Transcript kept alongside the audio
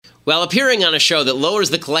While appearing on a show that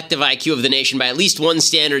lowers the collective IQ of the nation by at least one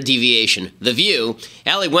standard deviation, The View,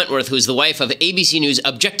 Allie Wentworth, who is the wife of ABC News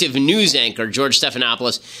objective news anchor George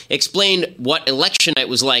Stephanopoulos, explained what election night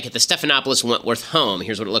was like at the Stephanopoulos-Wentworth home.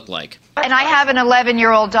 Here's what it looked like. And I have an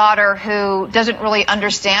 11-year-old daughter who doesn't really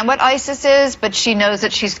understand what ISIS is, but she knows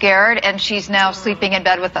that she's scared, and she's now sleeping in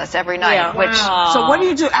bed with us every night. Yeah. So what do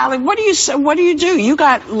you do, Allie? What do you do? You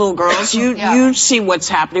got little girls. You see what's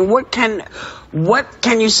happening. What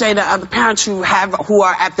can you say to other parents who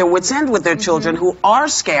are at their wits' end with their children, who are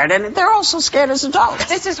scared, and they're also scared as adults?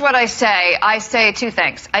 This is what I say. I say two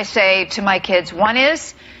things. I say to my kids, one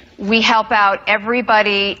is, we help out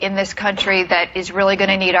everybody in this country that is really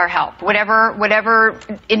going to need our help. Whatever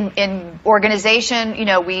in organization,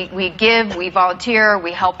 we give, we volunteer,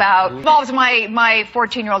 we help out. It involves my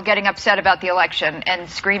 14-year-old getting upset about the election and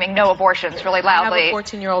screaming no abortions really loudly. I have a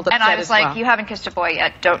 14-year-old upset and I was like, well. You haven't kissed a boy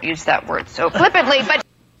yet. Don't use that word so flippantly. But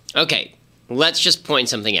Okay, let's just point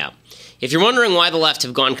something out. If you're wondering why the left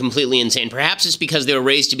have gone completely insane, perhaps it's because they were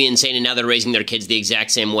raised to be insane and now they're raising their kids the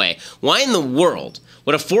exact same way. Why in the world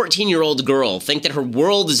would a 14-year-old girl think that her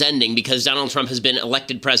world is ending because Donald Trump has been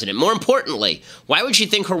elected president? More importantly, why would she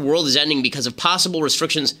think her world is ending because of possible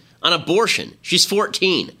restrictions on abortion? She's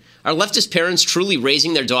 14. Are leftist parents truly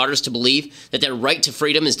raising their daughters to believe that their right to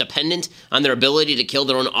freedom is dependent on their ability to kill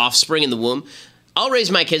their own offspring in the womb? I'll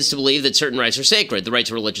raise my kids to believe that certain rights are sacred: the right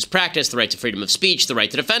to religious practice, the right to freedom of speech, the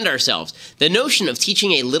right to defend ourselves. The notion of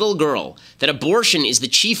teaching a little girl that abortion is the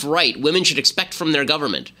chief right women should expect from their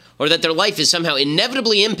government, or that their life is somehow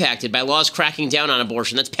inevitably impacted by laws cracking down on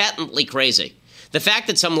abortion, that's patently crazy. The fact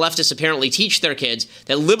that some leftists apparently teach their kids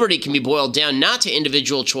that liberty can be boiled down not to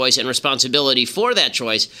individual choice and responsibility for that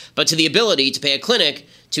choice, but to the ability to pay a clinic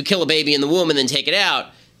to kill a baby in the womb and then take it out,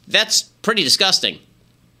 that's pretty disgusting.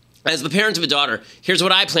 As the parent of a daughter, here's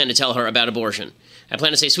what I plan to tell her about abortion. I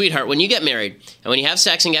plan to say, sweetheart, when you get married and when you have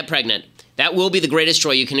sex and get pregnant, that will be the greatest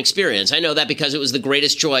joy you can experience. I know that because it was the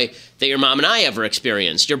greatest joy that your mom and I ever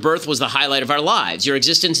experienced. Your birth was the highlight of our lives. Your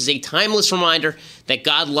existence is a timeless reminder that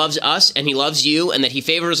God loves us and he loves you and that he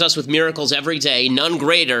favors us with miracles every day, none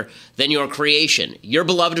greater than your creation. You're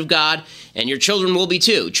beloved of God and your children will be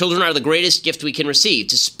too. Children are the greatest gift we can receive.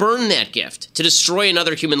 To spurn that gift, to destroy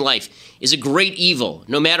another human life, is a great evil,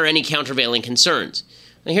 no matter any countervailing concerns.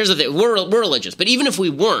 Now here's the thing, we're religious, but even if we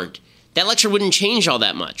weren't, that lecture wouldn't change all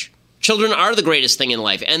that much. Children are the greatest thing in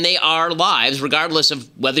life, and they are lives regardless of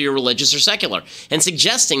whether you're religious or secular. And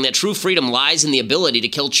suggesting that true freedom lies in the ability to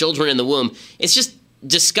kill children in the womb, it's just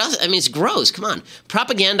disgusting. I mean, it's gross. Come on.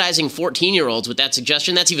 Propagandizing 14-year-olds with that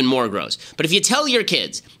suggestion, that's even more gross. But if you tell your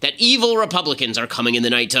kids that evil Republicans are coming in the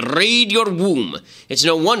night to raid your womb, it's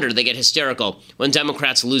no wonder they get hysterical when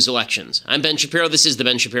Democrats lose elections. I'm Ben Shapiro. This is The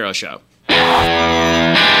Ben Shapiro Show.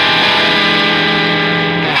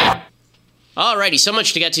 Alrighty, so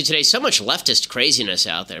much to get to today, so much leftist craziness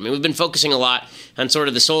out there. I mean, we've been focusing a lot on sort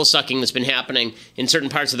of the soul-sucking that's been happening in certain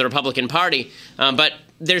parts of the Republican Party, but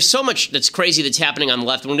there's so much that's crazy that's happening on the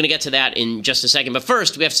left, and we're going to get to that in just a second. But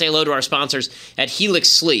first, we have to say hello to our sponsors at Helix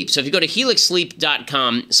Sleep. So if you go to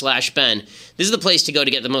helixsleep.com/Ben, this is the place to go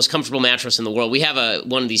to get the most comfortable mattress in the world. We have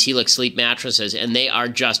one of these Helix Sleep mattresses, and they are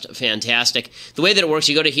just fantastic. The way that it works,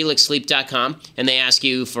 you go to helixsleep.com, and they ask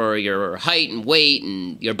you for your height and weight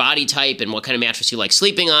and your body type and what kind of mattress you like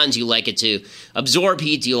sleeping on. Do you like it to absorb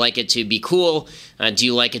heat? Do you like it to be cool? Do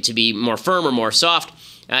you like it to be more firm or more soft?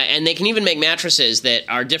 And they can even make mattresses that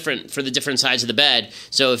are different for the different sides of the bed.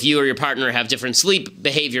 So if you or your partner have different sleep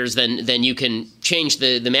behaviors, then you can change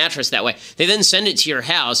the mattress that way. They then send it to your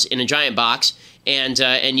house in a giant box, and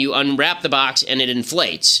you unwrap the box, and it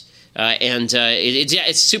inflates.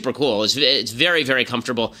 It's super cool. It's very, very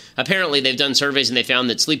comfortable. Apparently, they've done surveys, and they found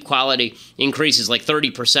that sleep quality increases like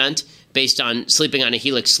 30% based on sleeping on a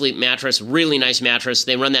Helix Sleep mattress. Really nice mattress.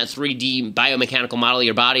 They run that 3D biomechanical model of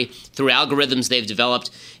your body through algorithms they've developed.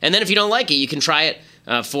 And then if you don't like it, you can try it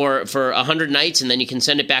for 100 nights, and then you can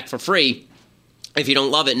send it back for free. If you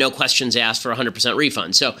don't love it, no questions asked for a 100%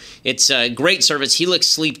 refund. So it's a great service,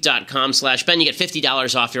 helixsleep.com/Ben. You get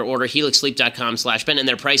 $50 off your order, helixsleep.com/Ben, and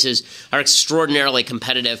their prices are extraordinarily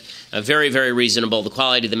competitive, very, very reasonable. The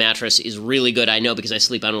quality of the mattress is really good, I know, because I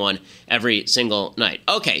sleep on one every single night.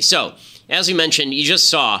 Okay, so as we mentioned, you just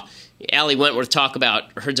saw Allie Wentworth talk about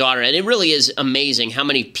her daughter, and it really is amazing how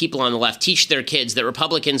many people on the left teach their kids that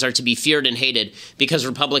Republicans are to be feared and hated because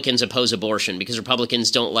Republicans oppose abortion, because Republicans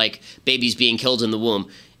don't like babies being killed in the womb.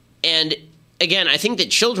 And again, I think that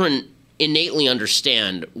children innately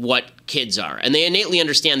understand what kids are, and they innately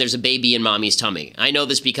understand there's a baby in mommy's tummy. I know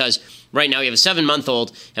this because right now we have a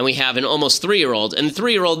 7-month-old and we have an almost 3-year-old, and the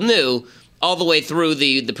 3-year-old knew all the way through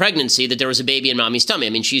the pregnancy that there was a baby in mommy's tummy. I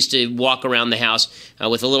mean, she used to walk around the house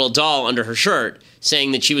with a little doll under her shirt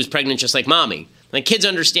saying that she was pregnant just like mommy. Like, kids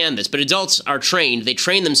understand this, but adults are trained. They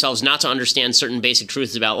train themselves not to understand certain basic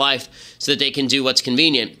truths about life so that they can do what's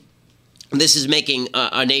convenient. This is making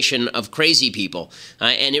a nation of crazy people,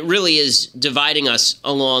 and it really is dividing us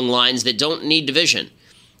along lines that don't need division.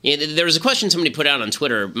 There was a question somebody put out on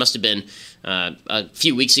Twitter, must have been a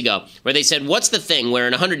few weeks ago, where they said, what's the thing where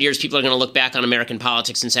in 100 years people are going to look back on American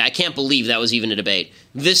politics and say, I can't believe that was even a debate?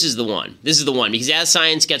 This is the one. This is the one. Because as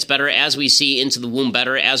science gets better, as we see into the womb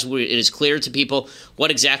better, it is clear to people what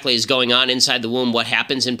exactly is going on inside the womb, what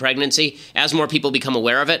happens in pregnancy, as more people become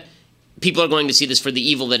aware of it, people are going to see this for the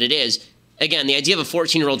evil that it is. Again, the idea of a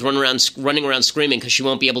 14-year-old running around screaming because she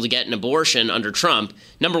won't be able to get an abortion under Trump,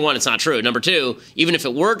 number one, it's not true. Number two, even if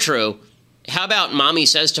it were true, how about mommy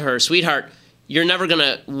says to her, sweetheart, you're never going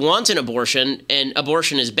to want an abortion, and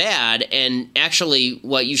abortion is bad, and actually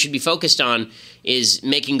what you should be focused on is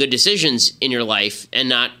making good decisions in your life and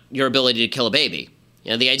not your ability to kill a baby.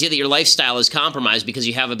 You know, the idea that your lifestyle is compromised because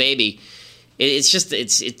you have a baby,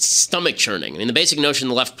 it's stomach churning. I mean, the basic notion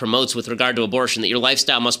the left promotes with regard to abortion, that your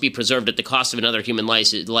lifestyle must be preserved at the cost of another human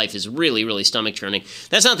life is really, really stomach churning.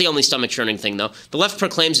 That's not the only stomach churning thing, though. The left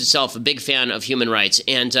proclaims itself a big fan of human rights,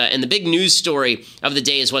 and the big news story of the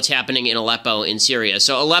day is what's happening in Aleppo in Syria.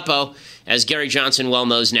 So Aleppo, as Gary Johnson well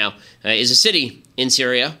knows now, is a city in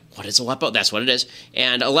Syria. What is Aleppo? That's what it is.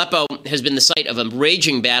 And Aleppo has been the site of a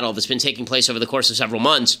raging battle that's been taking place over the course of several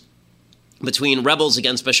months between rebels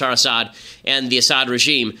against Bashar Assad and the Assad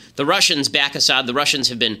regime. The Russians back Assad. The Russians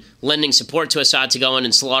have been lending support to Assad to go in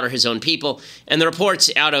and slaughter his own people. And the reports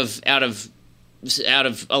out of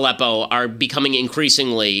Aleppo are becoming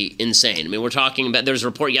increasingly insane. I mean, we're talking about, there was a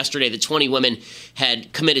report yesterday that 20 women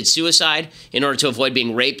had committed suicide in order to avoid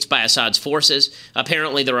being raped by Assad's forces.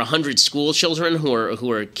 Apparently, there were 100 school children who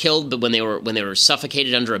were killed, but when they were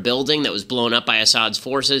suffocated under a building that was blown up by Assad's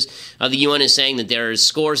forces. The UN is saying that there's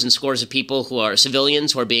scores and scores of people who are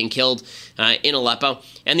civilians who are being killed in Aleppo.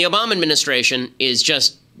 And the Obama administration is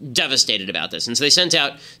just devastated about this. And so they sent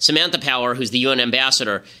out Samantha Power, who's the UN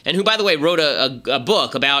ambassador, and who, by the way, wrote a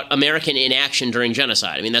book about American inaction during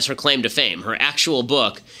genocide. I mean, that's her claim to fame. Her actual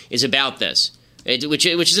book is about this, which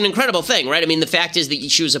is an incredible thing, right? I mean, the fact is that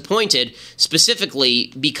she was appointed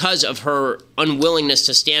specifically because of her unwillingness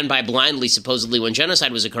to stand by blindly, supposedly, when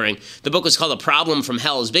genocide was occurring. The book was called A Problem from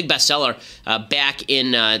Hell. It was a big bestseller back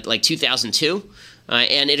in 2002.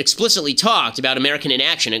 And it explicitly talked about American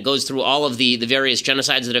inaction. It goes through all of the various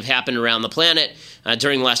genocides that have happened around the planet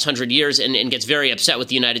during the last 100 years and gets very upset with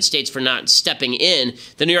the United States for not stepping in.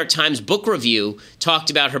 The New York Times Book Review talked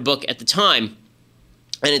about her book at the time,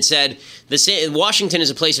 and it said, Washington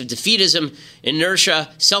is a place of defeatism, inertia,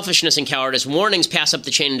 selfishness, and cowardice. Warnings pass up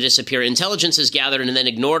the chain and disappear. Intelligence is gathered and then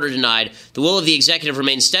ignored or denied. The will of the executive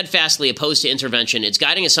remains steadfastly opposed to intervention. Its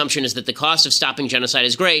guiding assumption is that the cost of stopping genocide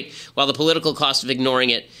is great, while the political cost of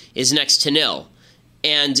ignoring it is next to nil.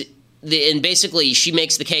 And basically, she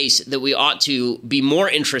makes the case that we ought to be more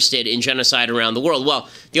interested in genocide around the world. Well,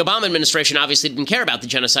 the Obama administration obviously didn't care about the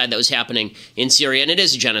genocide that was happening in Syria, and it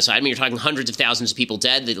is a genocide. I mean, you're talking hundreds of thousands of people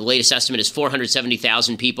dead. The latest estimate is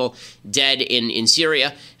 470,000 people dead in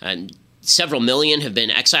Syria. Several million have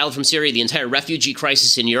been exiled from Syria. The entire refugee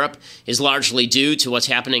crisis in Europe is largely due to what's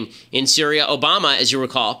happening in Syria. Obama, as you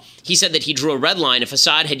recall, he said that he drew a red line. If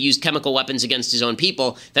Assad had used chemical weapons against his own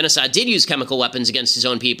people, then Assad did use chemical weapons against his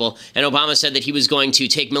own people. And Obama said that he was going to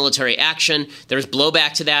take military action. There's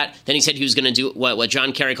blowback to that. Then he said he was going to do what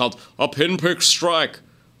John Kerry called a pinprick strike.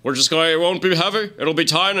 It won't be heavy. It'll be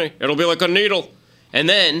tiny. It'll be like a needle. And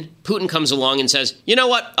then Putin comes along and says, you know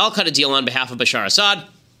what? I'll cut a deal on behalf of Bashar Assad.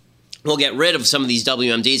 We'll get rid of some of these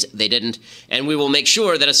WMDs. They didn't. And we will make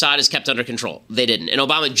sure that Assad is kept under control. They didn't. And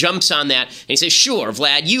Obama jumps on that, and he says, sure,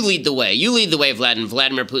 Vlad, you lead the way. You lead the way, Vlad. And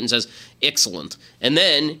Vladimir Putin says, excellent. And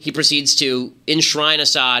then he proceeds to enshrine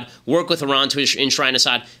Assad, work with Iran to enshrine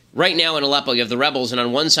Assad. Right now in Aleppo, you have the rebels, and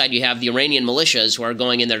on one side you have the Iranian militias who are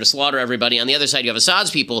going in there to slaughter everybody. On the other side, you have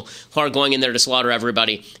Assad's people who are going in there to slaughter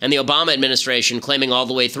everybody. And the Obama administration claiming all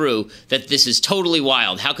the way through that this is totally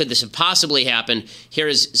wild. How could this have possibly happened? Here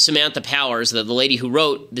is Samantha Powers, the lady who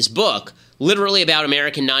wrote this book, literally about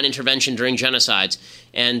American non-intervention during genocides.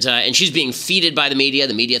 And she's being feted by the media.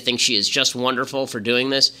 The media thinks she is just wonderful for doing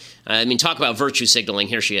this. I mean, talk about virtue signaling.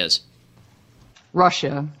 Here she is.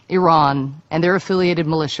 Russia, Iran, and their affiliated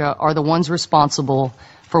militia are the ones responsible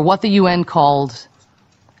for what the UN called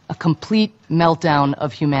a complete meltdown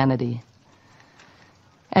of humanity.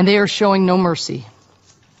 And they are showing no mercy.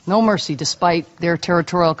 No mercy despite their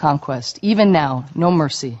territorial conquest. Even now, no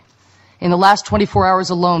mercy. In the last 24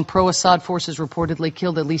 hours alone, pro-Assad forces reportedly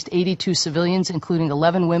killed at least 82 civilians, including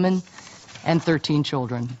 11 women and 13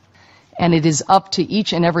 children. And it is up to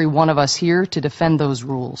each and every one of us here to defend those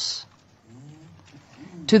rules.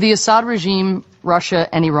 To the Assad regime, Russia,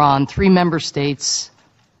 and Iran, 3 member states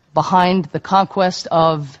behind the conquest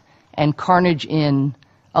of and carnage in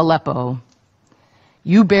Aleppo,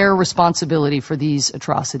 you bear responsibility for these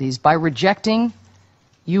atrocities. By rejecting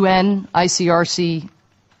UN, ICRC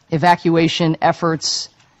evacuation efforts,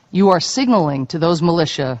 you are signaling to those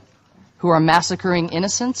militia who are massacring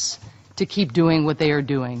innocents to keep doing what they are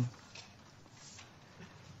doing.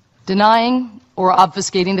 Denying or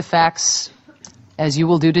obfuscating the facts, as you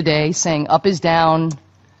will do today, saying up is down,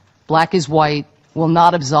 black is white, will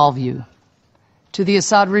not absolve you. To the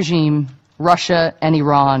Assad regime, Russia, and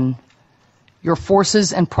Iran, your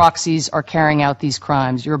forces and proxies are carrying out these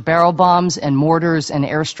crimes. Your barrel bombs and mortars and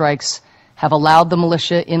airstrikes have allowed the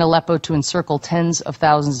militia in Aleppo to encircle tens of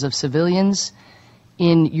thousands of civilians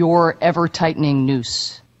in your ever-tightening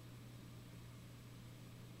noose.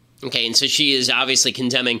 Okay, and so she is obviously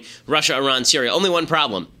condemning Russia, Iran, Syria. Only one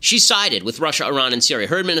problem. She sided with Russia, Iran, and Syria.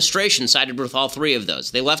 Her administration sided with all 3 of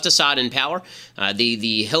those. They left Assad in power.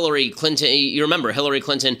 The Hillary Clinton, you remember, Hillary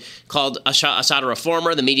Clinton called Assad a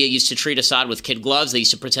reformer. The media used to treat Assad with kid gloves. They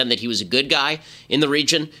used to pretend that he was a good guy in the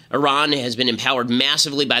region. Iran has been empowered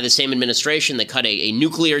massively by the same administration that cut a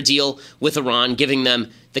nuclear deal with Iran, giving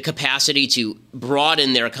them the capacity to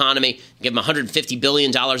broaden their economy, give them $150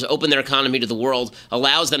 billion, open their economy to the world,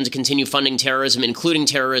 allows them to continue funding terrorism, including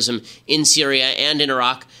terrorism in Syria and in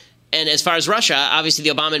Iraq. And as far as Russia, obviously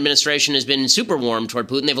the Obama administration has been super warm toward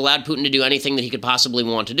Putin. They've allowed Putin to do anything that he could possibly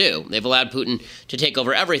want to do. They've allowed Putin to take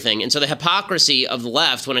over everything. And so the hypocrisy of the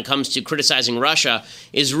left when it comes to criticizing Russia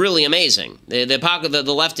is really amazing.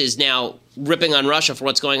 The left is now ripping on Russia for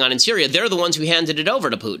what's going on in Syria. They're the ones who handed it over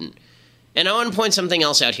to Putin. And I want to point something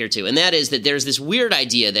else out here, too, and that is that there's this weird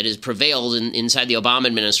idea that has prevailed inside the Obama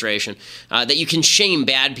administration that you can shame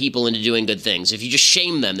bad people into doing good things. If you just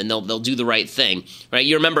shame them, then they'll do the right thing, right?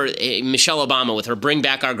 You remember Michelle Obama with her Bring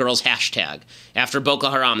Back Our Girls hashtag. After Boko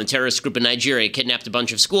Haram, the terrorist group in Nigeria, kidnapped a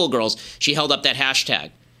bunch of schoolgirls, she held up that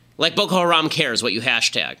hashtag. Like Boko Haram cares what you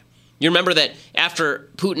hashtag. You remember that after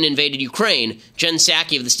Putin invaded Ukraine, Jen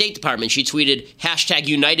Psaki of the State Department, she tweeted, hashtag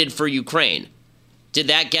United for Ukraine. Did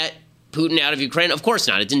that get Putin out of Ukraine? Of course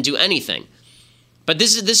not. It didn't do anything. But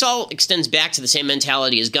this all extends back to the same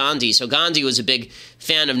mentality as Gandhi. So Gandhi was a big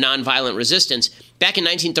fan of nonviolent resistance. Back in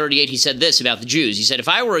 1938, he said this about the Jews. He said, if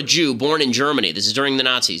I were a Jew born in Germany, this is during the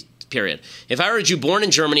Nazi period, if I were a Jew born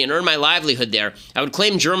in Germany and earned my livelihood there, I would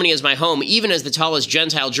claim Germany as my home, even as the tallest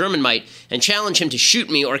Gentile German might, and challenge him to shoot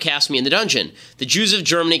me or cast me in the dungeon. The Jews of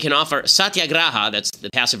Germany can offer satyagraha, that's the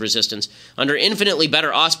passive resistance, under infinitely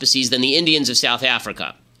better auspices than the Indians of South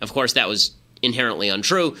Africa. Of course, that was inherently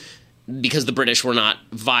untrue because the British were not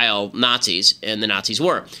vile Nazis, and the Nazis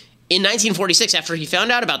were. In 1946, after he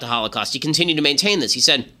found out about the Holocaust, he continued to maintain this. He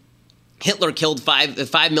said, Hitler killed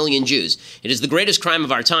 5 million Jews. It is the greatest crime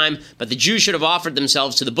of our time, but the Jews should have offered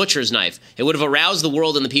themselves to the butcher's knife. It would have aroused the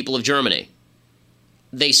world and the people of Germany.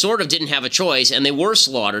 They sort of didn't have a choice, and they were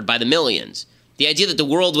slaughtered by the millions. The idea that the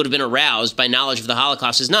world would have been aroused by knowledge of the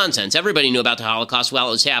Holocaust is nonsense. Everybody knew about the Holocaust while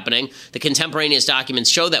it was happening. The contemporaneous documents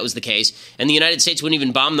show that was the case, and the United States wouldn't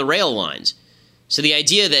even bomb the rail lines. So the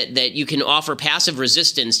idea that you can offer passive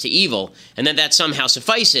resistance to evil and that somehow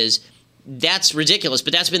suffices, that's ridiculous,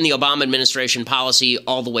 but that's been the Obama administration policy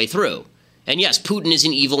all the way through. And yes, Putin is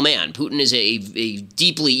an evil man. Putin is a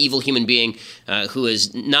deeply evil human being who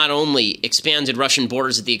has not only expanded Russian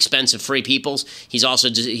borders at the expense of free peoples, he's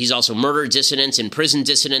also murdered dissidents, imprisoned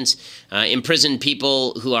dissidents, imprisoned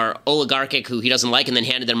people who are oligarchic, who he doesn't like, and then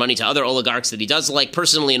handed their money to other oligarchs that he does like,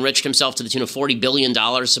 personally enriched himself to the tune of $40 billion,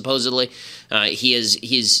 supposedly.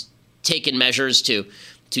 He's taken measures to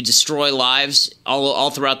destroy lives all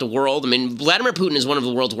throughout the world. I mean, Vladimir Putin is one of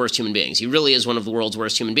the world's worst human beings. He really is one of the world's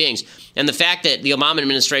worst human beings. And the fact that the Obama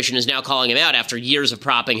administration is now calling him out after years of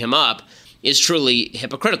propping him up is truly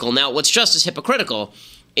hypocritical. Now, what's just as hypocritical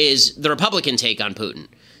is the Republican take on Putin.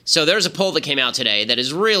 So there's a poll that came out today that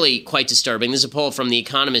is really quite disturbing. This is a poll from The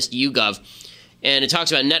Economist YouGov, and it talks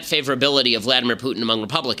about net favorability of Vladimir Putin among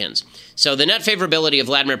Republicans. So the net favorability of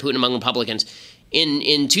Vladimir Putin among Republicans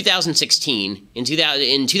in 2016, in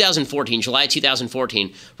 2014, July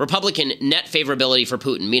 2014, Republican net favorability for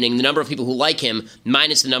Putin, meaning the number of people who like him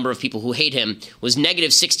minus the number of people who hate him, was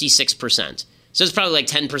negative 66%. So it's probably like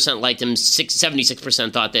 10% liked him,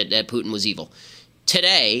 76% thought that Putin was evil.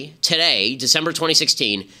 Today, December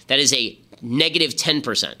 2016, that is a negative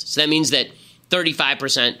 10%. So that means that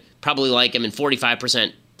 35% probably like him and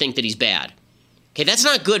 45% think that he's bad. Okay, that's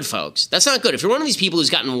not good, folks. That's not good. If you're one of these people who's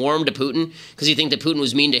gotten warm to Putin because you think that Putin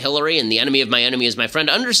was mean to Hillary and the enemy of my enemy is my friend,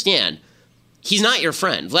 understand, he's not your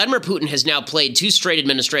friend. Vladimir Putin has now played 2 straight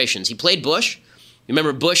administrations. He played Bush.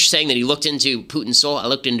 Remember Bush saying that he looked into Putin's soul? I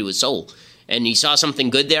looked into his soul. And he saw something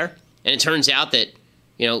good there. And it turns out that,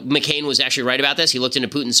 McCain was actually right about this. He looked into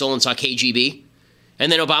Putin's soul and saw KGB.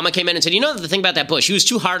 And then Obama came in and said, the thing about that Bush, he was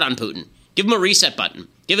too hard on Putin. Give him a reset button.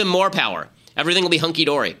 Give him more power. Everything will be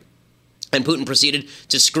hunky-dory. And Putin proceeded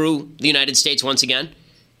to screw the United States once again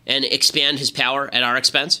and expand his power at our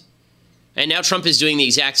expense. And now Trump is doing the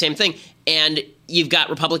exact same thing. And you've got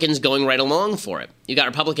Republicans going right along for it. You've got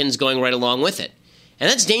Republicans going right along with it. And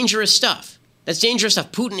that's dangerous stuff. That's dangerous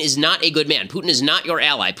stuff. Putin is not a good man. Putin is not your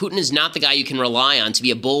ally. Putin is not the guy you can rely on to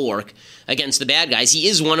be a bulwark against the bad guys. He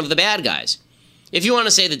is one of the bad guys. If you want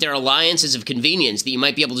to say that there are alliances of convenience that you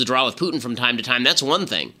might be able to draw with Putin from time to time, that's one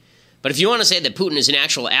thing. But if you want to say that Putin is an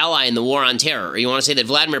actual ally in the war on terror, or you want to say that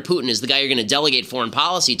Vladimir Putin is the guy you're going to delegate foreign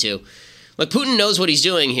policy to, look, Putin knows what he's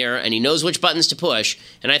doing here, and he knows which buttons to push,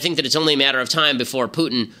 and I think that it's only a matter of time before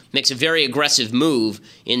Putin makes a very aggressive move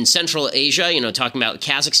in Central Asia, talking about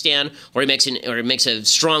Kazakhstan, or he makes a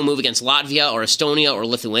strong move against Latvia or Estonia or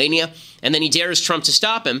Lithuania, and then he dares Trump to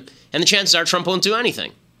stop him, and the chances are Trump won't do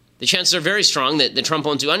anything. The chances are very strong that Trump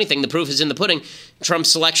won't do anything. The proof is in the pudding. Trump's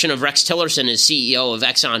selection of Rex Tillerson as CEO of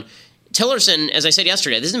Exxon. Tillerson, as I said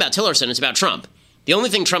yesterday, this isn't about Tillerson, it's about Trump. The only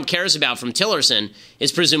thing Trump cares about from Tillerson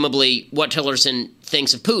is presumably what Tillerson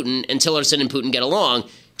thinks of Putin, and Tillerson and Putin get along.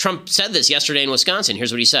 Trump said this yesterday in Wisconsin.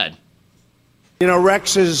 Here's what he said.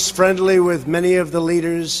 Rex is friendly with many of the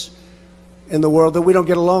leaders in the world that we don't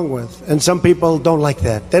get along with. And some people don't like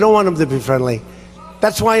that. They don't want him to be friendly.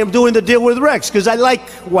 That's why I'm doing the deal with Rex, because I like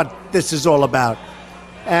what this is all about.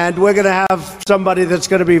 And we're going to have somebody that's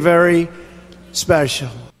going to be very special.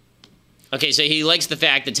 Okay, so he likes the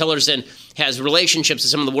fact that Tillerson has relationships with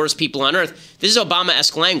some of the worst people on earth. This is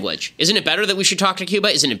Obama-esque language. Isn't it better that we should talk to Cuba?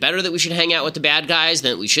 Isn't it better that we should hang out with the bad guys,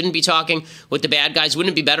 that we shouldn't be talking with the bad guys?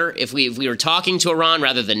 Wouldn't it be better if we were talking to Iran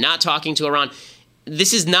rather than not talking to Iran?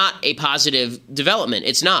 This is not a positive development.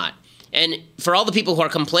 It's not. And for all the people who are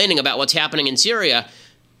complaining about what's happening in Syria,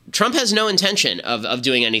 Trump has no intention of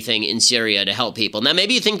doing anything in Syria to help people. Now,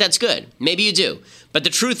 maybe you think that's good. Maybe you do. But the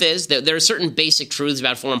truth is that there are certain basic truths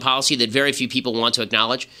about foreign policy that very few people want to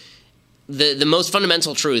acknowledge. The most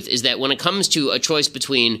fundamental truth is that when it comes to a choice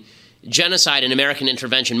between genocide and American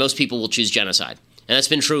intervention, most people will choose genocide. And that's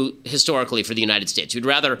been true historically for the United States. We'd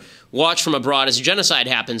rather watch from abroad as a genocide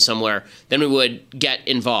happens somewhere than we would get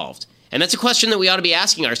involved. And that's a question that we ought to be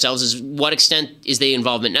asking ourselves is what extent is the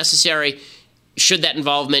involvement necessary? Should that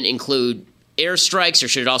involvement include airstrikes or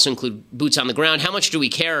should it also include boots on the ground? How much do we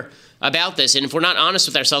care about this? And if we're not honest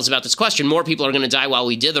with ourselves about this question, more people are going to die while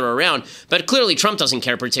we dither around. But clearly Trump doesn't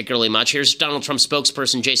care particularly much. Here's Donald Trump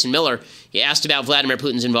spokesperson Jason Miller. He asked about Vladimir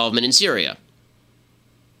Putin's involvement in Syria.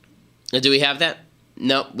 Now, do we have that?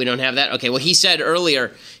 No, we don't have that. Okay, well, he said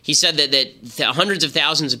earlier, that hundreds of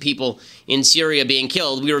thousands of people in Syria being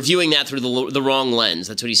killed, we were viewing that through the wrong lens.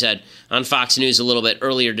 That's what he said on Fox News a little bit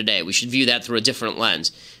earlier today. We should view that through a different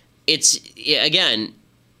lens. It's, again,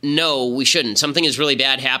 no, we shouldn't. Something is really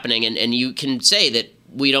bad happening, and you can say that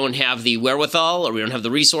we don't have the wherewithal or we don't have the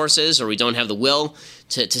resources or we don't have the will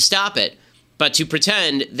to stop it. But to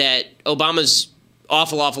pretend that Obama's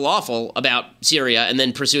awful about Syria and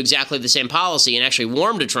then pursue exactly the same policy and actually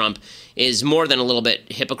warm to Trump is more than a little bit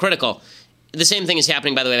hypocritical. The same thing is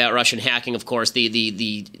happening, by the way, about Russian hacking, of course.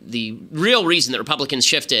 The real reason that Republicans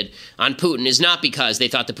shifted on Putin is not because they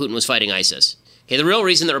thought that Putin was fighting ISIS. Okay, the real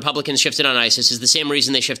reason that Republicans shifted on ISIS is the same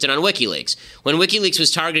reason they shifted on WikiLeaks. When WikiLeaks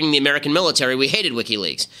was targeting the American military, we hated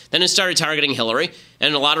WikiLeaks. Then it started targeting Hillary,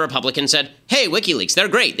 and a lot of Republicans said, hey, WikiLeaks, they're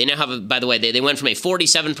great. They now have, by the way, they went from a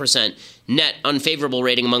 47% net unfavorable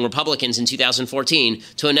rating among Republicans in 2014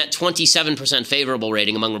 to a net 27% favorable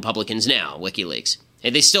rating among Republicans now, WikiLeaks.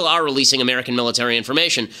 And they still are releasing American military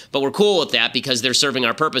information, but we're cool with that because they're serving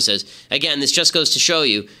our purposes. Again, this just goes to show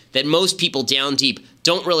you that most people down deep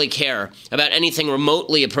don't really care about anything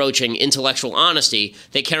remotely approaching intellectual honesty.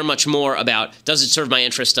 They care much more about, does it serve my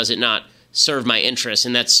interest, does it not serve my interest?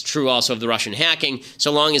 And that's true also of the Russian hacking.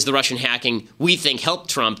 So long as the Russian hacking, we think, helped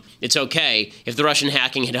Trump, it's okay. If the Russian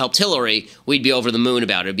hacking had helped Hillary, we'd be over the moon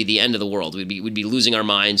about it. It'd be the end of the world. We'd be losing our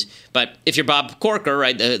minds. But if you're Bob Corker,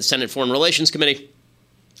 right, the Senate Foreign Relations Committee,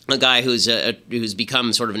 a guy who's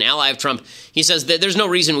become sort of an ally of Trump, he says that there's no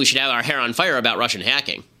reason we should have our hair on fire about Russian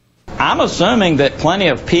hacking. I'm assuming that plenty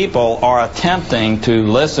of people are attempting to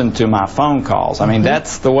listen to my phone calls. I mean,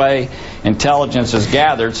 that's the way intelligence is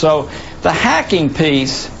gathered. So the hacking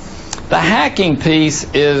piece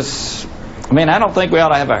is I mean, I don't think we ought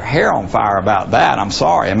to have our hair on fire about that. I'm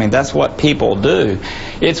sorry. I mean, that's what people do.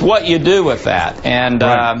 It's what you do with that. And,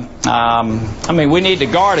 right. I mean, we need to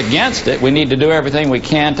guard against it. We need to do everything we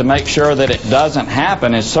can to make sure that it doesn't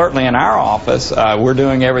happen. And certainly in our office, we're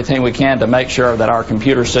doing everything we can to make sure that our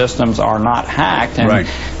computer systems are not hacked. And right.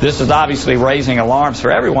 This is obviously raising alarms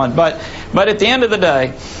for everyone. But at the end of the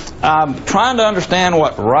day, trying to understand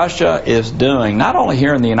what Russia is doing, not only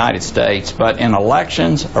here in the United States, but in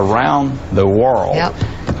elections around the world,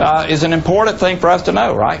 is an important thing for us to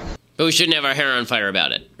know, right? But we shouldn't have our hair on fire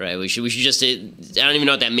about it, right? We should just, I don't even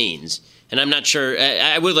know what that means. And I'm not sure,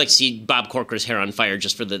 I would like to see Bob Corker's hair on fire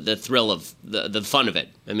just for the thrill of the fun of it.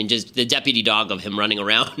 I mean, just the deputy dog of him running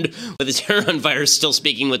around with his hair on fire, still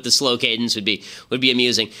speaking with the slow cadence would be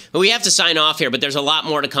amusing. But we have to sign off here, but there's a lot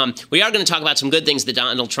more to come. We are going to talk about some good things that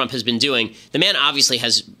Donald Trump has been doing. The man obviously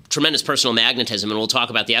has tremendous personal magnetism, and we'll talk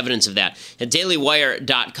about the evidence of that. At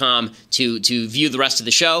dailywire.com to view the rest of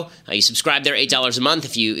the show. You subscribe there, $8 a month.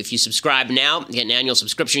 If you subscribe now, you get an annual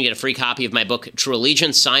subscription. You get a free copy of my book, True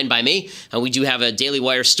Allegiance, signed by me. We do have a Daily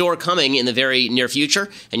Wire store coming in the very near future,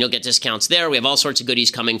 and you'll get discounts there. We have all sorts of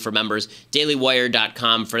goodies coming for members.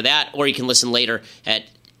 dailywire.com for that, or you can listen later at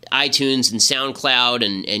iTunes and SoundCloud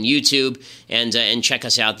and YouTube, and check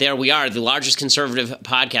us out there. We are the largest conservative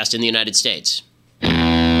podcast in the United States.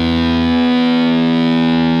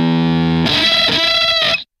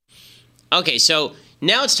 Okay, so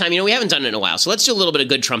now it's time. We haven't done it in a while, so let's do a little bit of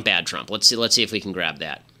good Trump, bad Trump. Let's see if we can grab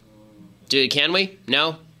that. Can we?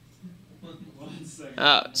 No?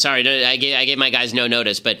 Oh, sorry, I gave my guys no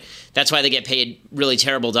notice, but that's why they get paid really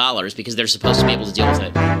terrible dollars, because they're supposed to be able to deal with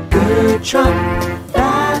it. Good Trump,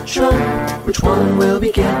 bad Trump, which one will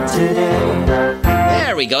we get today?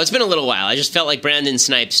 There we go. It's been a little while. I just felt like Brandon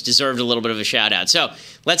Snipes deserved a little bit of a shout out. So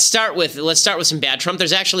let's start with some bad Trump.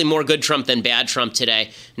 There's actually more good Trump than bad Trump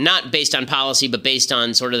today, not based on policy, but based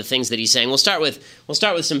on sort of the things that he's saying. We'll start with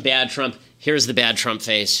some bad Trump. Here's the bad Trump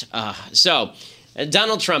face.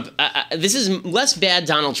 Donald Trump, this is less bad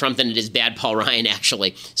Donald Trump than it is bad Paul Ryan,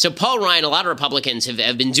 actually. So Paul Ryan, a lot of Republicans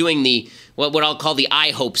have been doing what I'll call the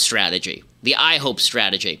I hope strategy. The I hope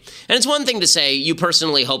strategy. And it's one thing to say you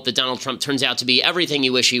personally hope that Donald Trump turns out to be everything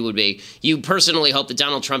you wish he would be. You personally hope that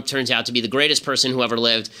Donald Trump turns out to be the greatest person who ever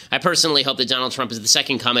lived. I personally hope that Donald Trump is the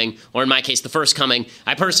second coming, or in my case, the first coming.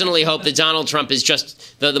 I personally hope that Donald Trump is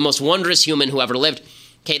just the most wondrous human who ever lived.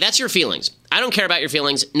 Okay, that's your feelings. I don't care about your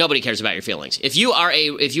feelings. Nobody cares about your feelings. If you are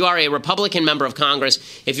a Republican member of Congress,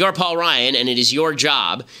 if you're Paul Ryan, and it is your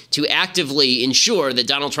job to actively ensure that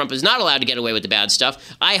Donald Trump is not allowed to get away with the bad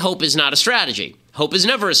stuff, I hope is not a strategy. Hope is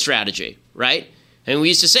never a strategy, right? And we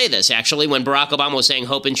used to say this, actually, when Barack Obama was saying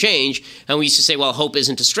hope and change, and we used to say, well, hope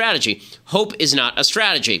isn't a strategy. Hope is not a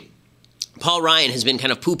strategy. Paul Ryan has been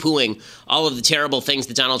kind of poo-pooing all of the terrible things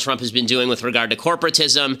that Donald Trump has been doing with regard to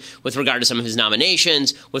corporatism, with regard to some of his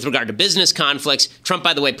nominations, with regard to business conflicts. Trump,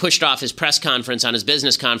 by the way, pushed off his press conference on his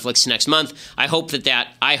business conflicts next month. I hope that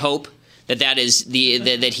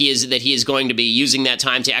he is going to be using that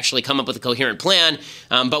time to actually come up with a coherent plan,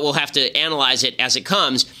 but we'll have to analyze it as it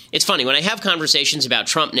comes. It's funny, when I have conversations about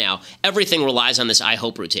Trump now, everything relies on this I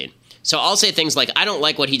hope routine. So I'll say things like, I don't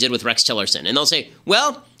like what he did with Rex Tillerson. And they'll say,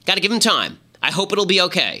 well, got to give him time. I hope it'll be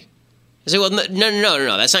okay. I say, well,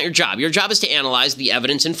 no, that's not your job. Your job is to analyze the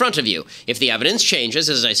evidence in front of you. If the evidence changes,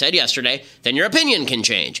 as I said yesterday, then your opinion can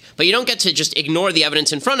change. But you don't get to just ignore the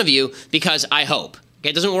evidence in front of you because I hope. Okay,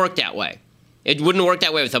 it doesn't work that way. It wouldn't work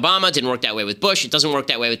that way with Obama. It didn't work that way with Bush. It doesn't work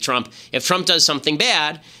that way with Trump. If Trump does something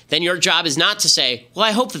bad, then your job is not to say, well,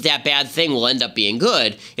 I hope that bad thing will end up being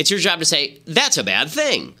good. It's your job to say, that's a bad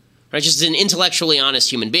thing. Right? Just as an intellectually honest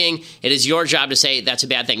human being, it is your job to say that's a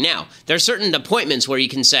bad thing. Now, there are certain appointments where you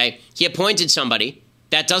can say, he appointed somebody,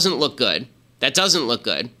 that doesn't look good,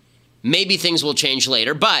 maybe things will change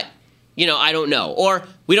later, but, I don't know. Or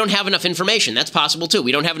we don't have enough information. That's possible, too.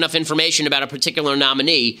 We don't have enough information about a particular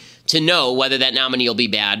nominee to know whether that nominee will be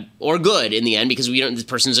bad or good in the end, because this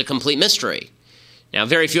person's a complete mystery. Now,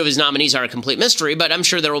 very few of his nominees are a complete mystery, but I'm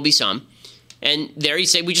sure there will be some. And there you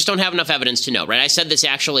say, we just don't have enough evidence to know, right? I said this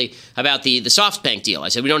actually about the SoftBank deal. I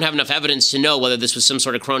said we don't have enough evidence to know whether this was some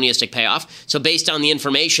sort of cronyistic payoff. So based on the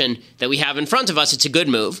information that we have in front of us, it's a good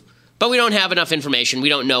move. But we don't have enough information. We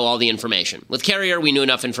don't know all the information. With Carrier, we knew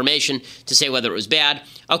enough information to say whether it was bad.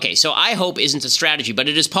 Okay, so I hope isn't a strategy, but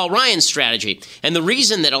it is Paul Ryan's strategy. And the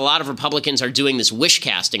reason that a lot of Republicans are doing this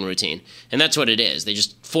wish-casting routine, and that's what it is. They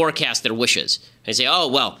just forecast their wishes. They say, oh,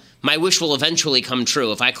 well, my wish will eventually come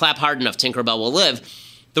true. If I clap hard enough, Tinkerbell will live.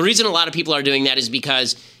 The reason a lot of people are doing that is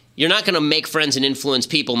because you're not going to make friends and influence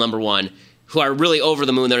people, number one, who are really over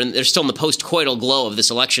the moon. They're still in the post-coital glow of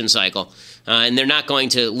this election cycle, and they're not going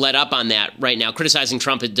to let up on that right now. Criticizing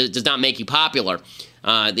Trump does not make you popular.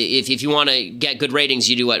 If you want to get good ratings,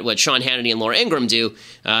 you do what Sean Hannity and Laura Ingraham do,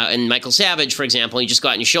 and Michael Savage, for example. You just go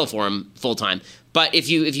out and you shill for him full time. But if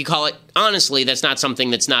you call it honestly, that's not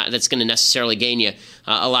something that's going to necessarily gain you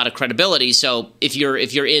a lot of credibility. So if you're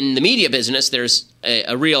in the media business, there's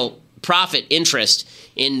a real profit interest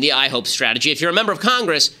in the I Hope strategy. If you're a member of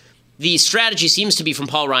Congress, the strategy seems to be from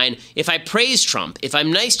Paul Ryan: if I praise Trump, if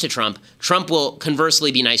I'm nice to Trump, Trump will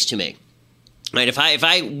conversely be nice to me. Right? If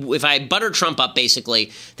I butter Trump up,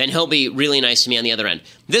 basically, then he'll be really nice to me on the other end.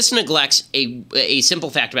 This neglects a simple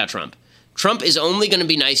fact about Trump. Trump is only going to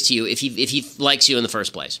be nice to you if he likes you in the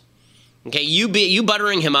first place. Okay, you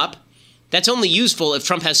buttering him up, that's only useful if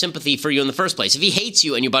Trump has sympathy for you in the first place. If he hates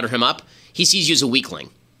you and you butter him up, he sees you as a weakling.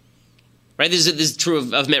 Right? This is true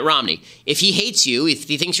of Mitt Romney. If he hates you, if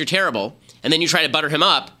he thinks you're terrible, and then you try to butter him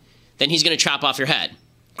up, then he's going to chop off your head.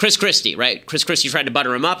 Chris Christie, right? Chris Christie tried to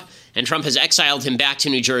butter him up, and Trump has exiled him back to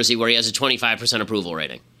New Jersey, where he has a 25% approval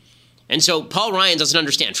rating. And so Paul Ryan doesn't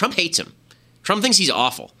understand. Trump hates him. Trump thinks he's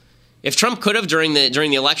awful. If Trump could have during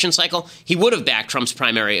the election cycle, he would have backed Trump's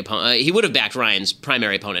primary opponent. He would have backed Ryan's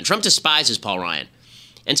primary opponent. Trump despises Paul Ryan.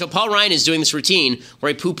 And so Paul Ryan is doing this routine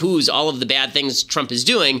where he poo-poos all of the bad things Trump is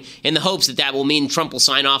doing in the hopes that will mean Trump will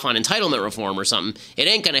sign off on entitlement reform or something. It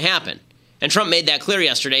ain't going to happen. And Trump made that clear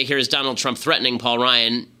yesterday. Here's Donald Trump threatening Paul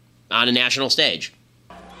Ryan on a national stage.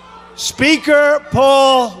 Speaker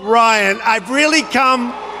Paul Ryan, I've really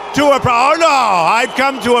come to I've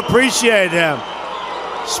come to appreciate him.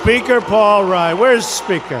 Speaker Paul Ryan, where's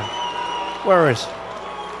Speaker? Where is he?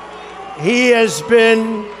 He has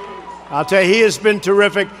been, I'll tell you, he has been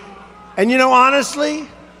terrific. And honestly,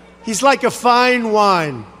 he's like a fine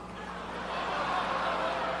wine.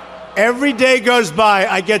 Every day goes by,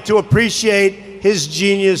 I get to appreciate his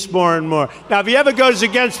genius more and more. Now, if he ever goes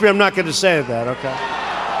against me, I'm not going to say that, okay?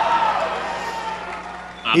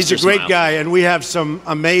 He's a great guy, and we have some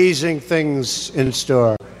amazing things in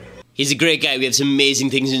store. He's a great guy. We have some amazing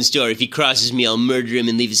things in store. If he crosses me, I'll murder him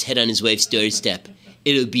and leave his head on his wife's doorstep.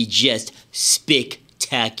 It'll be just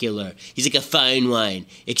spectacular. He's like a fine wine,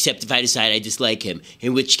 except if I decide I dislike him,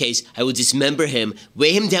 in which case I will dismember him,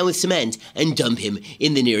 weigh him down with cement, and dump him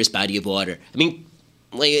in the nearest body of water. I mean,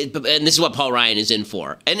 and this is what Paul Ryan is in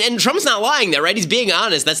for. And Trump's not lying there, right? He's being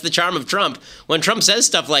honest. That's the charm of Trump. When Trump says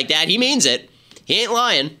stuff like that, he means it. He ain't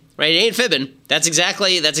lying, right? He ain't fibbing. That's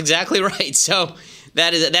exactly right. So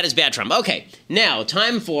that is bad Trump. Okay, now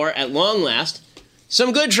time for, at long last,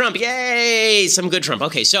 some good Trump. Yay! Some good Trump.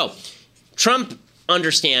 Okay, so Trump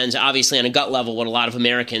understands, obviously, on a gut level, what a lot of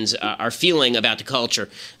Americans are feeling about the culture.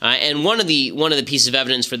 And one of the pieces of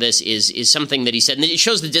evidence for this is something that he said, and it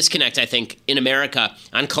shows the disconnect, I think, in America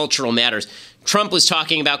on cultural matters. Trump was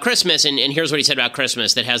talking about Christmas, and here's what he said about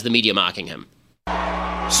Christmas that has the media mocking him.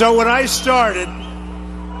 So when I started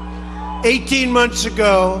 18 months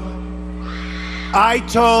ago, I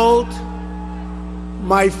told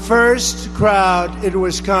my first crowd in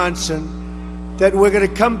Wisconsin that we're going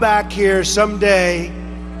to come back here someday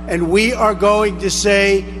and we are going to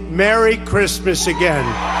say Merry Christmas again.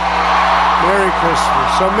 Merry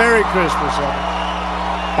Christmas. So Merry Christmas.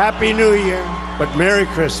 Happy New Year, but Merry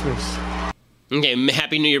Christmas. Okay,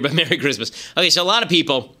 Happy New Year, but Merry Christmas. Okay, so a lot of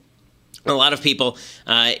people,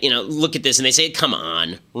 look at this and they say, come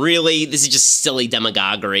on, really? This is just silly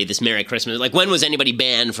demagoguery, this Merry Christmas. Like, when was anybody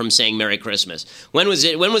banned from saying Merry Christmas? When was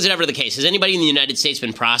it ever the case? Has anybody in the United States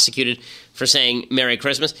been prosecuted for saying Merry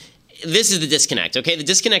Christmas? This is the disconnect, okay? The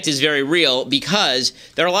disconnect is very real because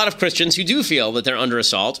there are a lot of Christians who do feel that they're under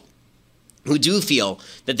assault, who do feel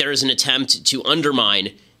that there is an attempt to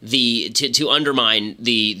undermine the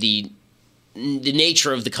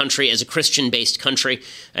nature of the country as a Christian-based country,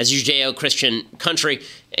 as a Judeo-Christian country.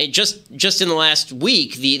 Just in the last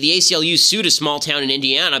week, the ACLU sued a small town in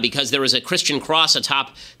Indiana because there was a Christian cross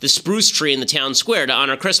atop the spruce tree in the town square to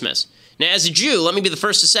honor Christmas. Now, as a Jew, let me be the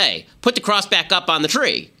first to say, put the cross back up on the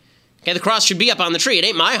tree. Okay, the cross should be up on the tree. It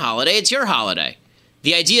ain't my holiday, it's your holiday.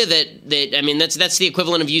 The idea that's the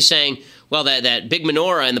equivalent of you saying, well, that big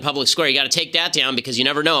menorah in the public square, you got to take that down because you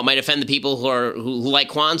never know, it might offend the people who like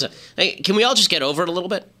Kwanzaa. Hey, can we all just get over it a little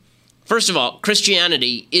bit? First of all,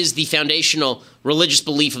 Christianity is the foundational religious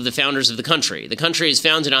belief of the founders of the country. The country is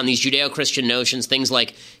founded on these Judeo-Christian notions, things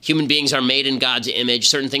like human beings are made in God's image,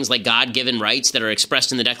 certain things like God-given rights that are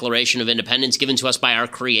expressed in the Declaration of Independence given to us by our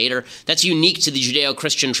Creator. That's unique to the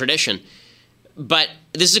Judeo-Christian tradition. But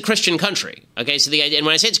this is a Christian country, okay? So the idea, and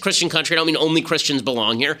when I say it's a Christian country, I don't mean only Christians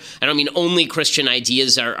belong here. I don't mean only Christian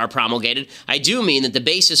ideas are promulgated. I do mean that the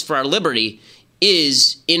basis for our liberty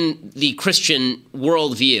is in the Christian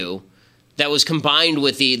worldview that was combined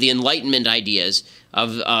with the Enlightenment ideas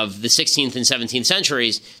of the 16th and 17th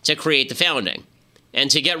centuries to create the founding. And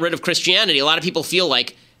to get rid of Christianity, a lot of people feel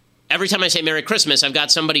like every time I say Merry Christmas, I've got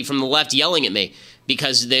somebody from the left yelling at me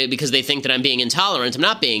because they think that I'm being intolerant. I'm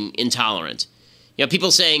not being intolerant. You know,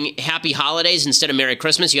 people saying Happy Holidays instead of Merry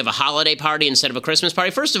Christmas. You have a holiday party instead of a Christmas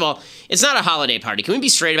party. First of all, it's not a holiday party. Can we be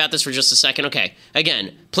straight about this for just a second? Okay,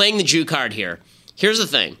 again, playing the Jew card here. Here's the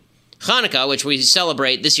thing. Hanukkah, which we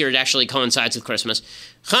celebrate this year, it actually coincides with Christmas.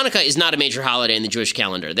 Hanukkah is not a major holiday in the Jewish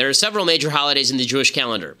calendar. There are several major holidays in the Jewish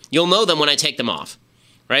calendar. You'll know them when I take them off,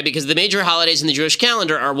 right? Because the major holidays in the Jewish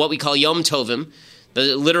calendar are what we call Yom Tovim,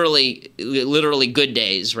 the literally good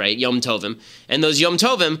days, right? Yom Tovim. And those Yom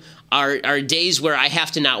Tovim are days where I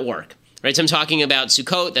have to not work. Right, so I'm talking about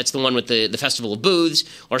Sukkot, that's the one with the Festival of Booths,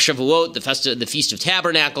 or Shavuot, the Feast of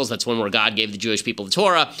Tabernacles, that's one where God gave the Jewish people the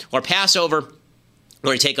Torah, or Passover,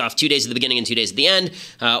 where you take off 2 days at the beginning and 2 days at the end,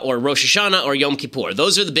 or Rosh Hashanah or Yom Kippur.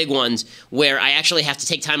 Those are the big ones where I actually have to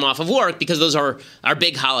take time off of work because those are our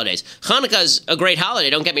big holidays. Hanukkah is a great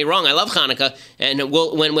holiday, don't get me wrong. I love Hanukkah, and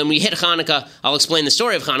when we hit Hanukkah, I'll explain the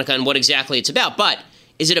story of Hanukkah and what exactly it's about. But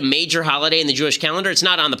is it a major holiday in the Jewish calendar? It's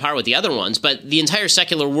not on the par with the other ones, but the entire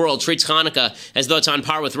secular world treats Hanukkah as though it's on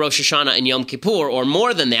par with Rosh Hashanah and Yom Kippur, or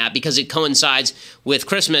more than that, because it coincides with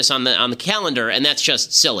Christmas on the calendar, and that's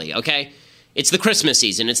just silly, okay? It's the Christmas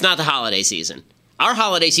season. It's not the holiday season. Our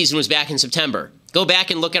holiday season was back in September. Go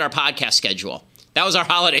back and look at our podcast schedule. That was our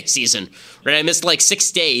holiday season, right? I missed like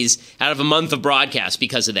 6 days out of a month of broadcast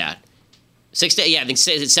because of that. 6 days, yeah, I think is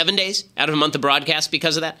it 7 days out of a month of broadcast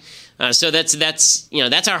because of that. So that's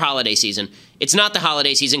our holiday season. It's not the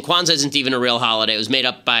holiday season. Kwanzaa isn't even a real holiday. It was made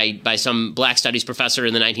up by some Black Studies professor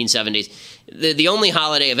in the 1970s. The only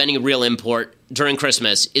holiday of any real import during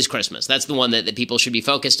Christmas is Christmas. That's the one that people should be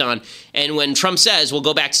focused on. And when Trump says, we'll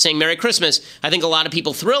go back to saying Merry Christmas, I think a lot of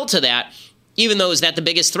people thrill to that. Even though, is that the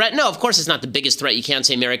biggest threat? No, of course it's not the biggest threat. You can't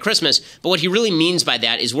say Merry Christmas. But what he really means by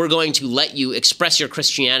that is we're going to let you express your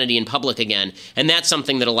Christianity in public again. And that's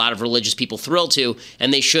something that a lot of religious people thrill to,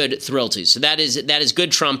 and they should thrill to. So that is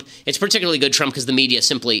good Trump. It's particularly good Trump because the media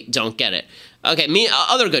simply don't get it. Okay,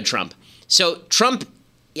 other good Trump. So Trump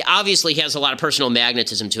obviously has a lot of personal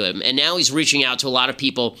magnetism to him, and now he's reaching out to a lot of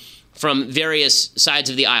people from various sides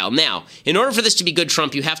of the aisle. Now, in order for this to be good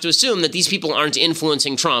Trump, you have to assume that these people aren't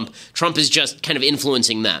influencing Trump. Trump is just kind of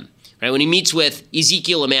influencing them. Right? When he meets with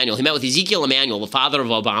Ezekiel Emanuel, he met with Ezekiel Emanuel, the father of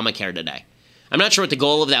Obamacare, today. I'm not sure what the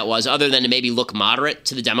goal of that was, other than to maybe look moderate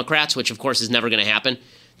to the Democrats, which of course is never going to happen.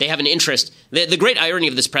 They have an interest. The great irony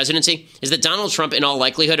of this presidency is that Donald Trump, in all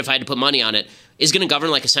likelihood, if I had to put money on it, is going to govern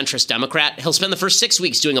like a centrist Democrat. He'll spend the first 6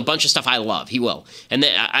 weeks doing a bunch of stuff I love. He will. And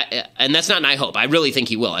that's not an I hope. I really think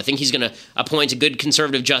he will. I think he's going to appoint a good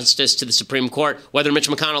conservative justice to the Supreme Court. Whether Mitch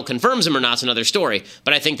McConnell confirms him or not is another story.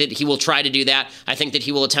 But I think that he will try to do that. I think that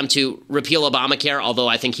he will attempt to repeal Obamacare, although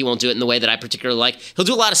I think he won't do it in the way that I particularly like. He'll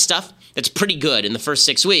do a lot of stuff that's pretty good in the first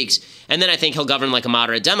 6 weeks. And then I think he'll govern like a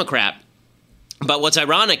moderate Democrat. But what's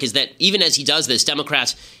ironic is that even as he does this,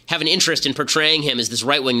 Democrats have an interest in portraying him as this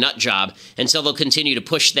right-wing nut job, and so they'll continue to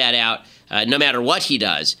push that out no matter what he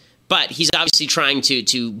does. But he's obviously trying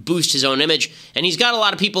to boost his own image, and he's got a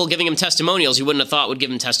lot of people giving him testimonials you wouldn't have thought would give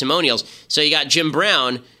him testimonials. So you got Jim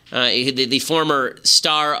Brown, the former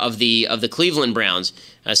star of the Cleveland Browns,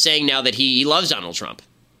 saying now that he loves Donald Trump.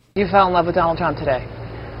 You fell in love with Donald Trump today?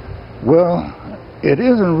 Well, it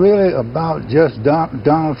isn't really about just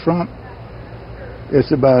Donald Trump.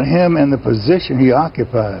 It's about him and the position he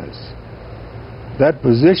occupies. That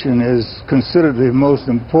position is considered the most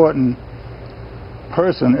important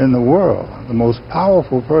person in the world. The most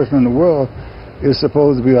powerful person in the world is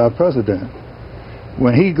supposed to be our president.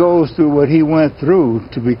 When he goes through what he went through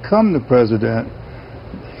to become the president,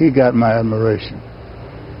 he got my admiration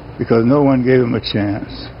because no one gave him a chance.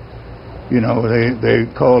 You know, they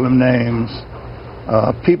called him names.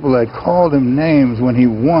 People that called him names when he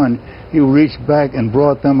won, he reached back and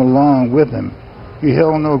brought them along with him. He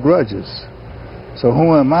held no grudges. So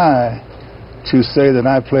who am I to say that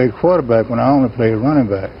I played quarterback when I only played running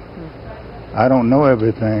back? I don't know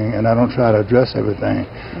everything, and I don't try to address everything.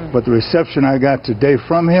 But the reception I got today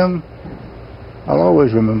from him, I'll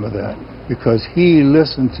always remember that, because he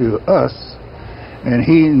listened to us, and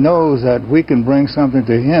he knows that we can bring something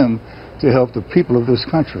to him to help the people of this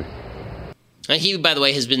country. He, by the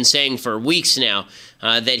way, has been saying for weeks now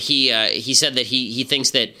that he said that he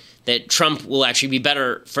thinks that that Trump will actually be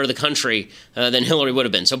better for the country than Hillary would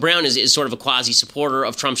have been. So Brown is sort of a quasi-supporter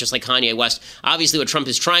of Trump, just like Kanye West. Obviously, what Trump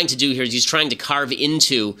is trying to do here is he's trying to carve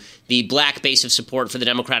into the black base of support for the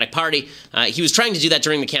Democratic Party. He was trying to do that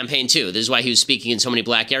during the campaign, too. This is why he was speaking in so many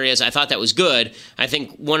black areas. I thought that was good. I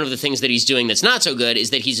think one of the things that he's doing that's not so good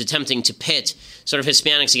is that he's attempting to pit sort of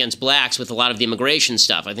Hispanics against blacks with a lot of the immigration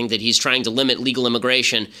stuff. I think that he's trying to limit legal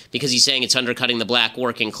immigration because he's saying it's undercutting the black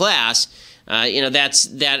working class.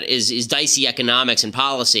 That is dicey economics and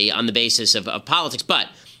policy on the basis of politics. But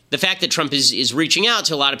the fact that Trump is reaching out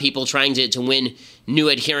to a lot of people trying to win new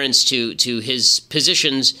adherents to his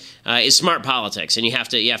positions is smart politics, and you have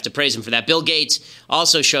to praise him for that. Bill Gates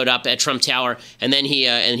also showed up at Trump Tower, and then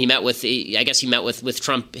he met with with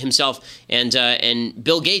Trump himself, and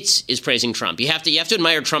Bill Gates is praising Trump. You have to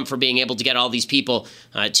admire Trump for being able to get all these people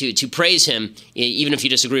to praise him, even if you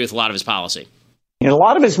disagree with a lot of his policy. A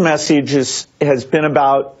lot of his message has been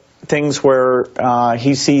about things where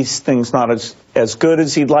he sees things not as good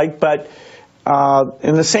as he'd like, but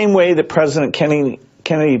in the same way that President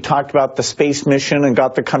Kennedy talked about the space mission and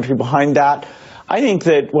got the country behind that, I think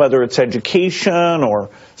that whether it's education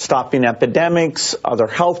or stopping epidemics, other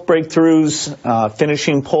health breakthroughs,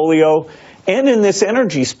 finishing polio, and in this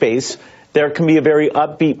energy space, there can be a very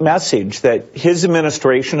upbeat message that his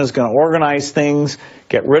administration is going to organize things,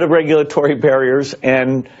 get rid of regulatory barriers,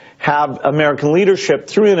 and have American leadership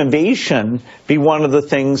through innovation be one of the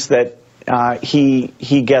things that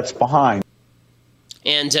he gets behind.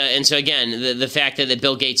 And so again, the fact that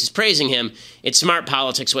Bill Gates is praising him, it's smart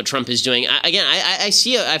politics what Trump is doing. I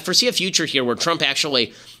foresee a future here where Trump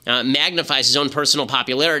actually magnifies his own personal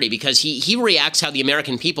popularity because he reacts how the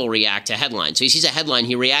American people react to headlines. So he sees a headline,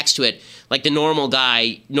 he reacts to it like the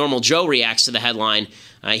normal Joe reacts to the headline.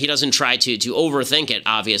 He doesn't try to overthink it,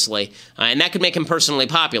 obviously, and that could make him personally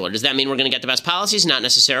popular. Does that mean we're going to get the best policies? Not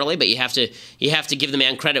necessarily, but you have to give the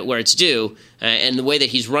man credit where it's due. And the way that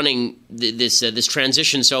he's running this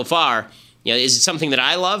transition so far, is it something that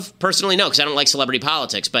I love? Personally, no, because I don't like celebrity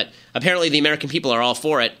politics. But apparently, the American people are all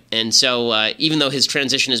for it, and so even though his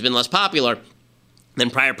transition has been less popular than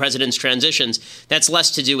prior presidents' transitions, that's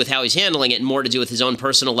less to do with how he's handling it and more to do with his own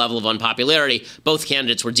personal level of unpopularity. Both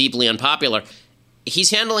candidates were deeply unpopular.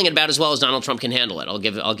 He's handling it about as well as Donald Trump can handle it. I'll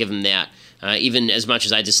give him that, even as much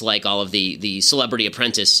as I dislike all of the celebrity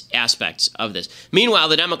apprentice aspects of this. Meanwhile,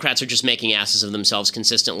 the Democrats are just making asses of themselves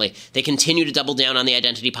consistently. They continue to double down on the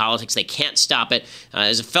identity politics. They can't stop it.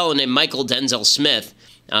 There's a fellow named Michael Denzel Smith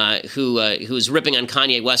who is ripping on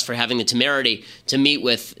Kanye West for having the temerity to meet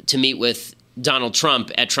with Donald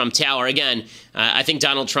Trump at Trump Tower. Again, I think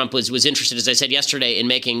Donald Trump was interested, as I said yesterday, in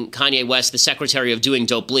making Kanye West the secretary of doing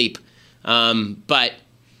Dope Bleep. But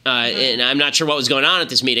and I'm not sure what was going on at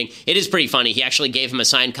this meeting. It is pretty funny. He actually gave him a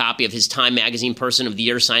signed copy of his Time Magazine Person of the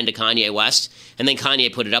Year signed to Kanye West, and then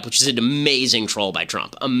Kanye put it up, which is an amazing troll by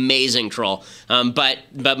Trump. Amazing troll. But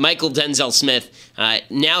Michael Denzel Smith,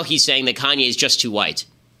 now he's saying that Kanye is just too white.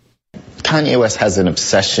 Kanye West has an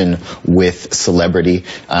obsession with celebrity.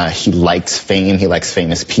 He likes fame. He likes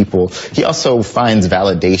famous people. He also finds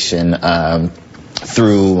validation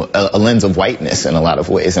through a lens of whiteness in a lot of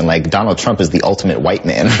ways, and like Donald Trump is the ultimate white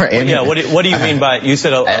man, right? Well, yeah. What do you mean by, you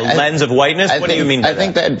said a lens of whiteness? What do you mean by that? I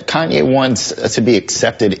think that Kanye wants to be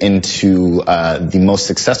accepted into the most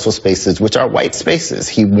successful spaces, which are white spaces.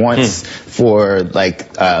 He wants for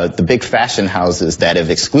the big fashion houses that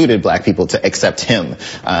have excluded black people to accept him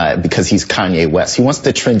because he's Kanye West. He wants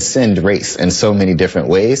to transcend race in so many different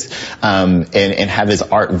ways, and have his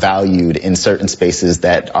art valued in certain spaces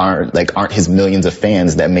that aren't his millions of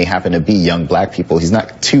fans that may happen to be young black people. He's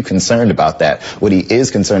not too concerned about that. What he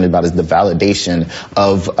is concerned about is the validation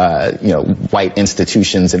of white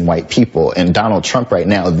institutions and white people. And Donald Trump right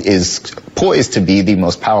now is poised to be the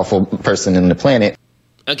most powerful person in the planet.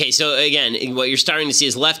 Okay, so again, what you're starting to see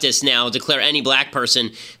is leftists now declare any black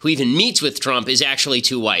person who even meets with Trump is actually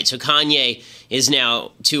too white. So Kanye is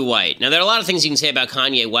now too white. Now, there are a lot of things you can say about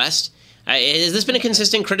Kanye West. Has this been a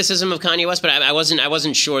consistent criticism of Kanye West? But I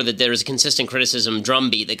wasn't sure that there was a consistent criticism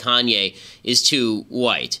drumbeat that Kanye is too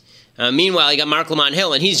white. Meanwhile, you got Mark Lamont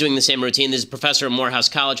Hill, and he's doing the same routine. This is a professor at Morehouse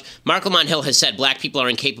College. Mark Lamont Hill has said black people are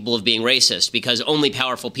incapable of being racist because only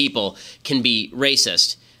powerful people can be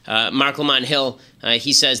racist. Mark Lamont Hill,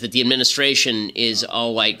 he says that the administration is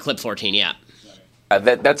all white. Clip 14, yeah.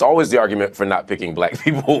 That's always the argument for not picking black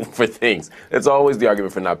people for things. That's always the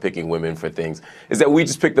argument for not picking women for things, is that we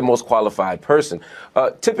just pick the most qualified person.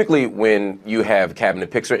 Typically, when you have cabinet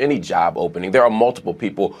picks or any job opening, there are multiple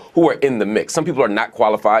people who are in the mix. Some people are not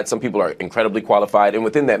qualified. Some people are incredibly qualified. And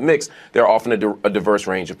within that mix, there are often a diverse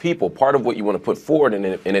range of people. Part of what you want to put forward in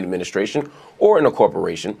an administration or in a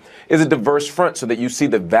corporation, is a diverse front so that you see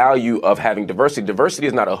the value of having diversity. Diversity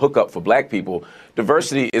is not a hookup for black people.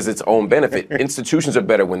 Diversity is its own benefit. Institutions are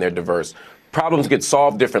better when they're diverse. Problems get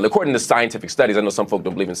solved differently, according to scientific studies. I know some folk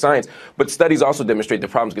don't believe in science, but studies also demonstrate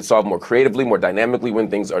that problems get solved more creatively, more dynamically when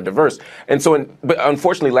things are diverse. And so, but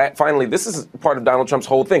unfortunately, finally, this is part of Donald Trump's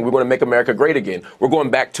whole thing. We're going to make America great again. We're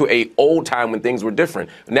going back to an old time when things were different.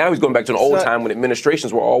 Now he's going back to an old time when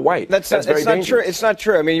administrations were all white. That's very dangerous. True. It's not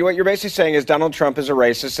true. I mean, what you're basically saying is Donald Trump is a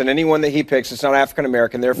racist, and anyone that he picks is not African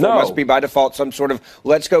American. Therefore, must be by default some sort of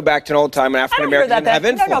let's go back to an old time when African Americans didn't have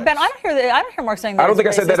influence. No, Ben, I don't hear Mark saying that. I don't think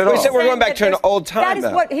I said that at all. We said we're going back to an old time. That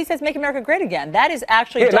is what he says. Make America great again. That is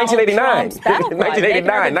actually 1989. Trump's battle cry.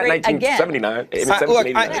 1989, not 1979.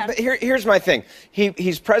 Look, here's my thing.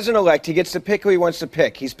 He's president-elect. He gets to pick who he wants to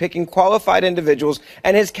pick. He's picking qualified individuals,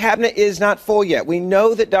 and his cabinet is not full yet. We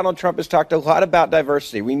know that Donald Trump has talked a lot about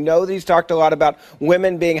diversity. We know that he's talked a lot about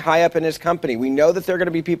women being high up in his company. We know that there are going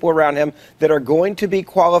to be people around him that are going to be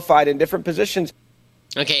qualified in different positions.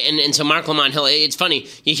 Okay, and so Mark Lamont Hill, it's funny,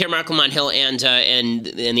 you hear Mark Lamont Hill and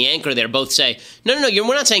the anchor there both say, no,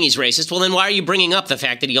 we're not saying he's racist. Well, then why are you bringing up the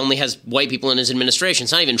fact that he only has white people in his administration?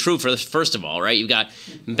 It's not even true, first of all, right? You've got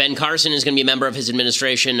Ben Carson is going to be a member of his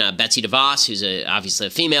administration. Betsy DeVos, who's obviously a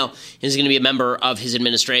female, is going to be a member of his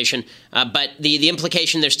administration. But the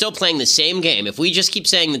implication, they're still playing the same game. If we just keep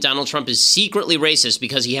saying that Donald Trump is secretly racist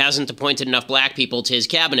because he hasn't appointed enough black people to his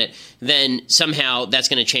cabinet, then somehow that's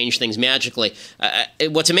going to change things magically.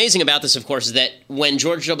 What's amazing about this, of course, is that when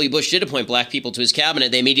George W. Bush did appoint black people to his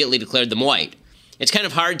cabinet, they immediately declared them white. It's kind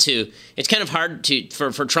of hard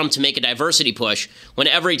for Trump to make a diversity push when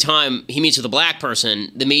every time he meets with a black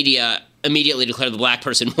person, the media immediately declare the black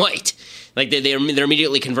person white. Like they're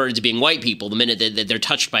immediately converted to being white people the minute that they're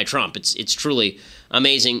touched by Trump. It's truly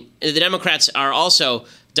amazing. The Democrats are also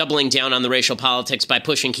doubling down on the racial politics by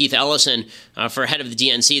pushing Keith Ellison for head of the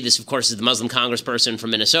DNC. This, of course, is the Muslim congressperson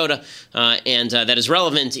from Minnesota, and that is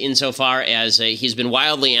relevant insofar as he's been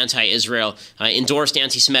wildly anti-Israel, endorsed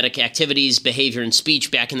anti-Semitic activities, behavior, and speech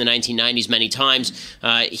back in the 1990s many times.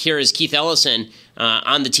 Here is Keith Ellison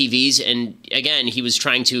on the TVs, and again, he was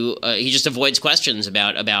trying to he just avoids questions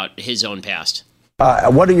about his own past.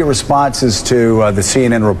 What are your responses to the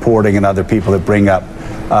CNN reporting and other people that bring up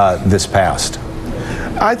this past?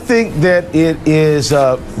 I think that it is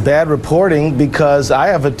bad reporting because I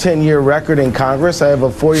have a 10-year record in Congress. I have a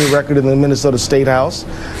 4-year record in the Minnesota State House.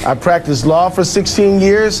 I practiced law for 16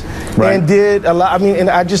 years and did a lot. I mean, and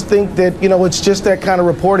I just think that, it's just that kind of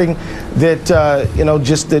reporting that,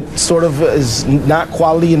 just that sort of is not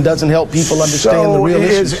quality and doesn't help people understand the real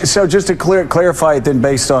issues. So just to clarify it then,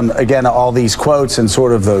 based on, again, all these quotes and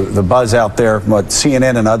sort of the buzz out there, what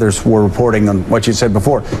CNN and others were reporting on what you said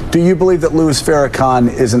before, do you believe that Louis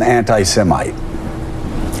Farrakhan is an anti-Semite?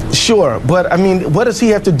 Sure, but I mean, what does he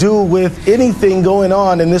have to do with anything going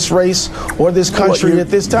on in this race or this country at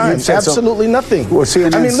this time? Absolutely nothing. Well,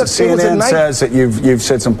 CNN says that you've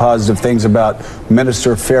said some positive things about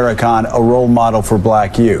Minister Farrakhan, a role model for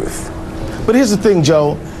black youth. But here's the thing,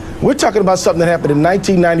 Joe. We're talking about something that happened in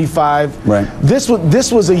 1995. Right.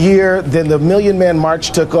 This was a year then the Million Man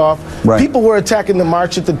March took off. Right. People were attacking the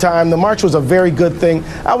march at the time. The march was a very good thing.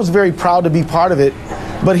 I was very proud to be part of it.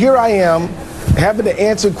 But here I am having to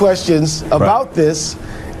answer questions about this,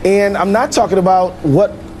 and I'm not talking about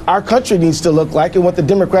what our country needs to look like and what the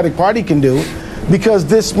Democratic Party can do, because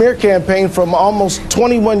this smear campaign from almost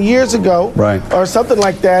 21 years ago or something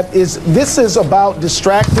like that is about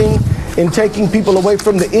distracting and taking people away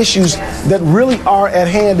from the issues that really are at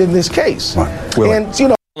hand in this case. And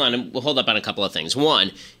Hold on, we'll hold up on a couple of things.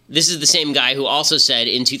 One, this is the same guy who also said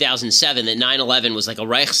in 2007 that 9/11 was like a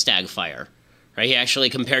Reichstag fire. Right? He actually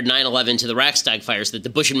compared 9/11 to the Reichstag fire so that the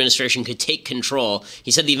Bush administration could take control. He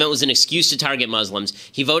said the event was an excuse to target Muslims.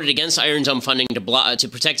 He voted against Iron Dome funding to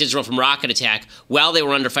protect Israel from rocket attack while they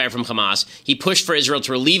were under fire from Hamas. He pushed for Israel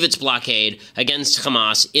to relieve its blockade against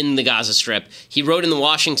Hamas in the Gaza Strip. He wrote in the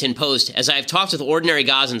Washington Post, "As I have talked with ordinary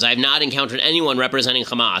Gazans, I have not encountered anyone representing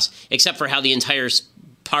Hamas, except for how the entire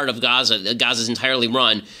part of Gaza is entirely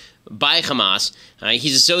run by Hamas."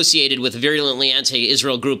 He's associated with a virulently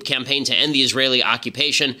anti-Israel group Campaign to End the Israeli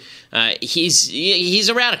Occupation. He's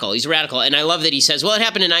a radical. He's a radical. And I love that he says, well, it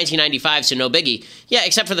happened in 1995, so no biggie. Yeah,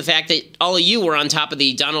 except for the fact that all of you were on top of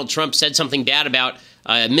the Donald Trump said something bad about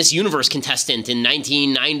Miss Universe contestant in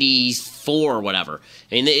 1994 or whatever.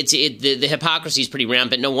 I mean, the hypocrisy is pretty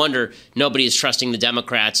rampant. No wonder nobody is trusting the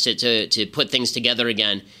Democrats to put things together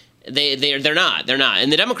again. They're not.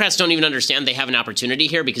 And the Democrats don't even understand they have an opportunity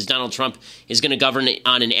here because Donald Trump is going to govern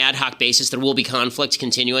on an ad hoc basis. There will be conflict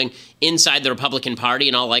continuing inside the Republican Party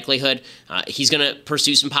in all likelihood. He's going to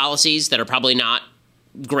pursue some policies that are probably not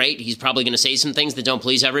great. He's probably going to say some things that don't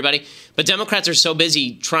please everybody. But Democrats are so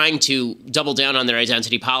busy trying to double down on their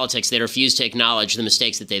identity politics, they refuse to acknowledge the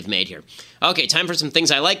mistakes that they've made here. Okay, time for some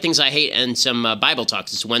things I like, things I hate, and some Bible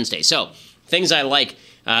talks. It's Wednesday. So, things I like.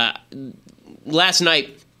 Last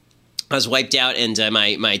night, I was wiped out, and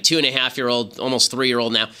my 2.5-year-old, almost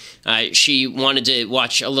 3-year-old now, she wanted to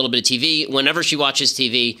watch a little bit of TV. Whenever she watches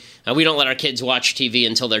TV, we don't let our kids watch TV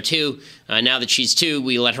until they're 2. Now that she's 2,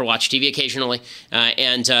 we let her watch TV occasionally,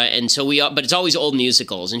 and so but it's always old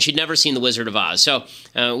musicals, and she'd never seen The Wizard of Oz. So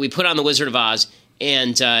we put on The Wizard of Oz,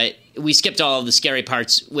 and we skipped all of the scary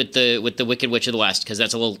parts with the Wicked Witch of the West because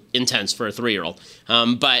that's a little intense for a 3-year-old.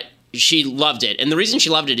 But she loved it. And the reason she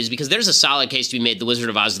loved it is because there's a solid case to be made The Wizard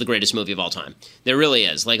of Oz is the greatest movie of all time. There really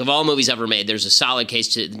is. Like, of all movies ever made, there's a solid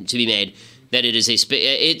case to be made that it is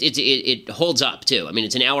it holds up, too. I mean,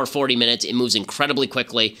 it's an hour, 40 minutes. It moves incredibly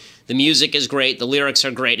quickly. The music is great. The lyrics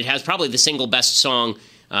are great. It has probably the single best song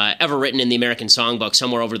ever written in the American Songbook,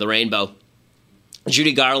 Somewhere Over the Rainbow.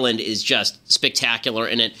 Judy Garland is just spectacular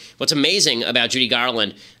in it. What's amazing about Judy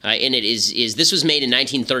Garland in it is this was made in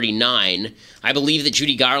 1939. I believe that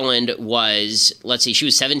Judy Garland was, she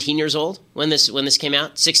was 17 years old when this came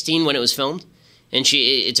out, 16 when it was filmed. And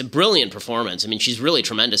it's a brilliant performance. I mean, she's really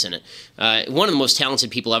tremendous in it. One of the most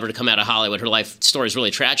talented people ever to come out of Hollywood. Her life story is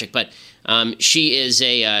really tragic, but she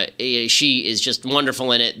is just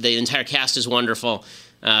wonderful in it. The entire cast is wonderful,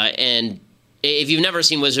 and if you've never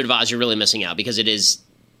seen Wizard of Oz, you're really missing out because it is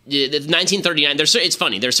 1939. It's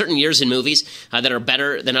funny. There are certain years in movies that are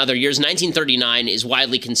better than other years. 1939 is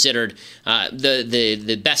widely considered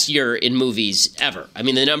the best year in movies ever. I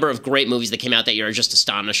mean, the number of great movies that came out that year are just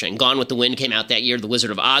astonishing. Gone with the Wind came out that year. The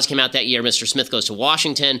Wizard of Oz came out that year. Mr. Smith Goes to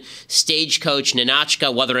Washington. Stagecoach,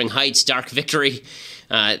 Ninotchka, Wuthering Heights, Dark Victory,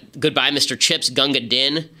 Goodbye, Mr. Chips, Gunga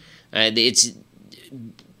Din. It's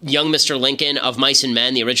Young Mr. Lincoln, Of Mice and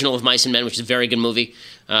Men, the original Of Mice and Men, which is a very good movie.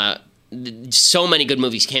 So many good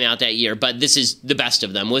movies came out that year, but this is the best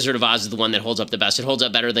of them. Wizard of Oz is the one that holds up the best. It holds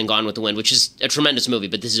up better than Gone with the Wind, which is a tremendous movie,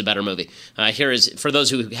 but this is a better movie. Here is, for those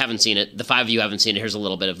who haven't seen it, the 5 of you haven't seen it, here's a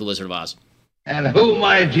little bit of The Wizard of Oz. And who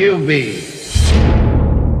might you be?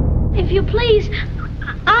 If you please,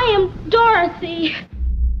 I am Dorothy.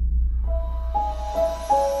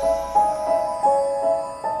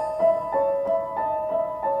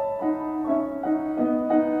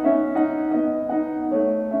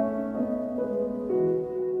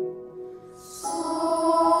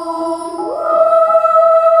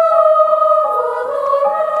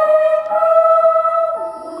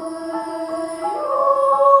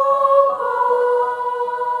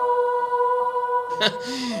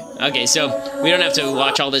 Okay, so we don't have to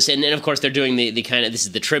watch all this, and of course they're doing the kind of, this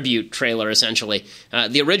is the tribute trailer essentially.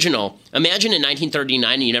 The original, imagine in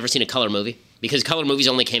 1939 and you've never seen a color movie, because color movies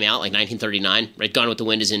only came out like 1939, right? Gone with the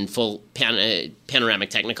Wind is in full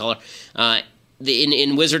panoramic Technicolor.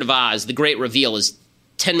 In Wizard of Oz, the great reveal is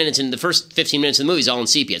 10 minutes in the first 15 minutes of the movie is all in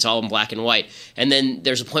sepia. It's all in black and white. And then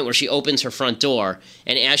there's a point where she opens her front door,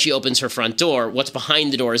 and as she opens her front door, what's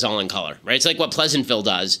behind the door is all in color, right? It's like what Pleasantville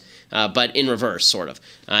does, but in reverse, sort of.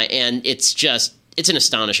 And it's an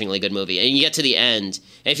astonishingly good movie. And you get to the end,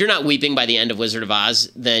 and if you're not weeping by the end of Wizard of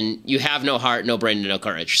Oz, then you have no heart, no brain, and no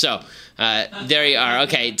courage. So there you are.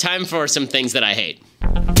 Okay, time for some things that I hate.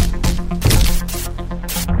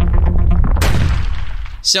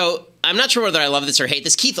 So I'm not sure whether I love this or hate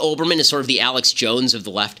this. Keith Olbermann is sort of the Alex Jones of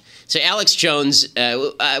the left. So Alex Jones,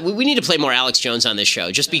 we need to play more Alex Jones on this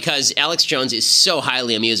show, just because Alex Jones is so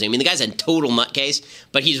highly amusing. I mean, the guy's a total nutcase,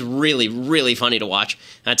 but he's really, really funny to watch.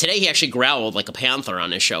 Today he actually growled like a panther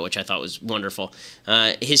on his show, which I thought was wonderful.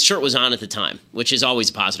 His shirt was on at the time, which is always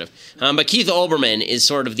a positive. But Keith Olbermann is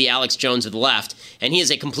sort of the Alex Jones of the left, and he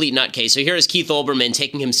is a complete nutcase. So here is Keith Olbermann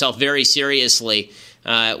taking himself very seriously,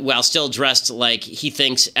 while still dressed like he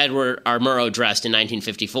thinks Edward R. Murrow dressed in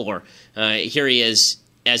 1954. Here he is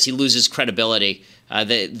as he loses credibility.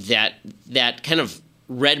 That kind of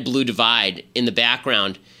red-blue divide in the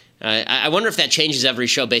background. I wonder if that changes every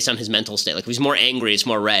show based on his mental state. Like if he's more angry, it's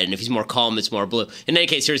more red, and if he's more calm, it's more blue. In any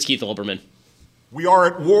case, here's Keith Olbermann. We are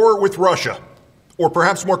at war with Russia. Or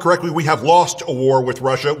perhaps more correctly, we have lost a war with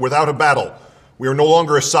Russia without a battle. We are no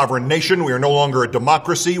longer a sovereign nation. We are no longer a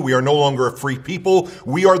democracy. We are no longer a free people.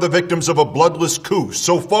 We are the victims of a bloodless coup.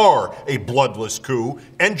 So far, a bloodless coup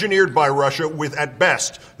engineered by Russia with, at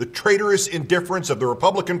best, the traitorous indifference of the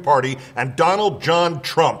Republican Party and Donald John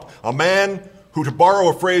Trump, a man who, to borrow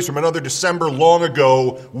a phrase from another December long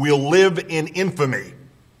ago, will live in infamy.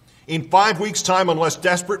 In 5 weeks' time, unless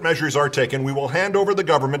desperate measures are taken, we will hand over the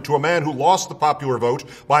government to a man who lost the popular vote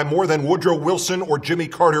by more than Woodrow Wilson or Jimmy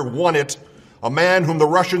Carter won it, a man whom the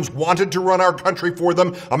Russians wanted to run our country for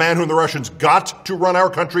them, a man whom the Russians got to run our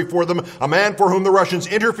country for them, a man for whom the Russians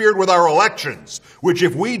interfered with our elections, which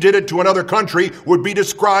if we did it to another country would be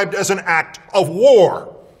described as an act of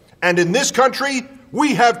war. And in this country,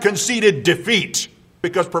 we have conceded defeat,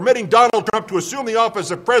 because permitting Donald Trump to assume the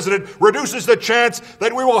office of president reduces the chance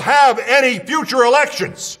that we will have any future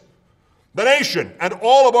elections. The nation and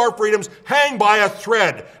all of our freedoms hang by a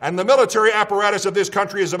thread, and the military apparatus of this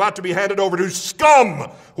country is about to be handed over to scum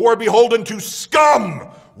who are beholden to scum,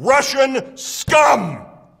 Russian scum.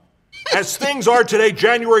 As things are today,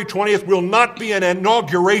 January 20th will not be an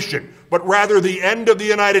inauguration, but rather the end of the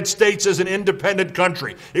United States as an independent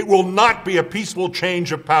country. It will not be a peaceful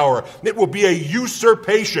change of power. It will be a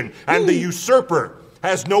usurpation, and the usurper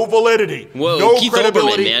has no validity, no Keith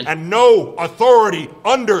credibility, Olbermann, man. and no authority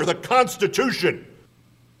under the Constitution.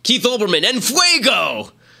 Keith Olbermann and Fuego!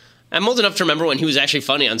 I'm old enough to remember when he was actually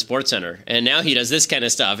funny on SportsCenter, and now he does this kind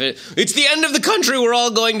of stuff. It's the end of the country, we're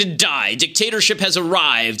all going to die. Dictatorship has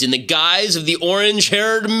arrived in the guise of the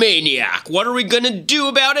orange-haired maniac. What are we going to do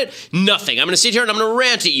about it? Nothing. I'm going to sit here and I'm going to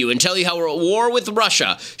rant at you and tell you how we're at war with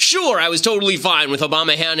Russia. Sure, I was totally fine with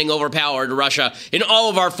Obama handing over power to Russia in all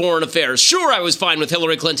of our foreign affairs. Sure, I was fine with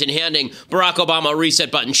Hillary Clinton handing Barack Obama a reset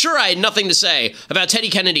button. Sure, I had nothing to say about Teddy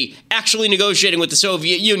Kennedy actually negotiating with the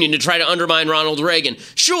Soviet Union to try to undermine Ronald Reagan.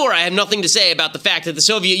 Sure, I have nothing to say about the fact that the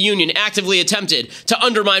Soviet Union actively attempted to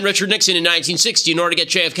undermine Richard Nixon in 1960 in order to get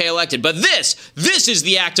JFK elected. But this is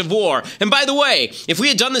the act of war. And by the way, if we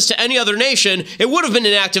had done this to any other nation, it would have been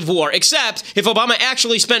an act of war, except if Obama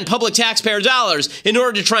actually spent public taxpayer dollars in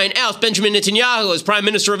order to try and oust Benjamin Netanyahu as Prime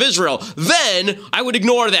Minister of Israel. Then I would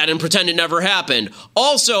ignore that and pretend it never happened.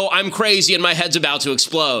 Also, I'm crazy and my head's about to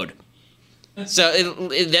explode. So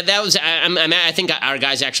I think our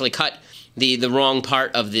guys actually cut the wrong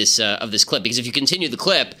part of this clip, because if you continue the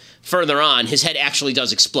clip further on, his head actually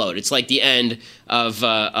does explode. It's like the end of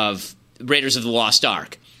Raiders of the Lost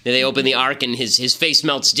Ark. They open the Ark and his face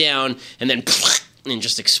melts down and then and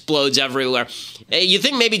just explodes everywhere. You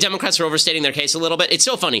think maybe Democrats are overstating their case a little bit? It's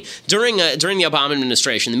so funny. During the Obama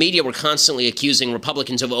administration, the media were constantly accusing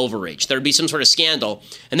Republicans of overreach. There would be some sort of scandal,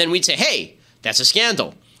 and then we'd say, hey, that's a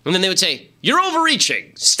scandal. And then they would say, you're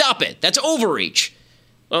overreaching. Stop it. That's overreach.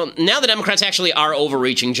 Well, now the Democrats actually are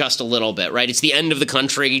overreaching just a little bit, right? It's the end of the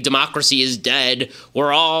country. Democracy is dead.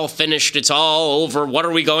 We're all finished. It's all over. What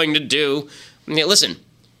are we going to do? Listen,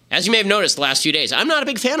 as you may have noticed the last few days, I'm not a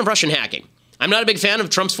big fan of Russian hacking. I'm not a big fan of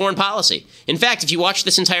Trump's foreign policy. In fact, if you watch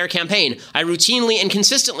this entire campaign, I routinely and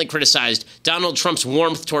consistently criticized Donald Trump's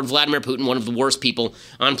warmth toward Vladimir Putin, one of the worst people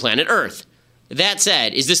on planet Earth. That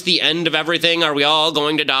said, is this the end of everything? Are we all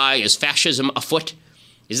going to die? Is fascism afoot?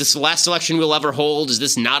 Is this the last election we'll ever hold? Is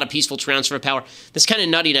this not a peaceful transfer of power? This kind of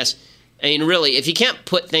nuttiness. I mean, really, if you can't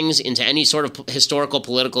put things into any sort of historical,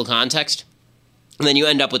 political context, then you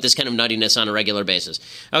end up with this kind of nuttiness on a regular basis.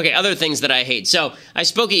 Okay, other things that I hate. So I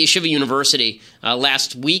spoke at Yeshiva University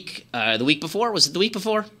last week. The week before? Was it the week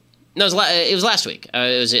before? No, it was last week.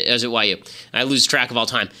 It was at YU. I lose track of all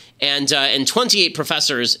time. And 28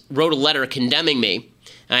 professors wrote a letter condemning me.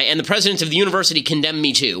 And the president of the university condemned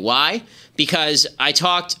me too. Why? Because I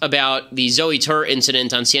talked about the Zoe Tur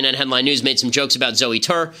incident on CNN Headline News, made some jokes about Zoe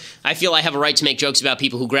Tur. I feel I have a right to make jokes about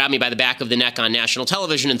people who grab me by the back of the neck on national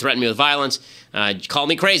television and threaten me with violence. Call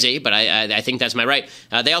me crazy, but I think that's my right.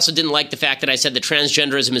 They also didn't like the fact that I said that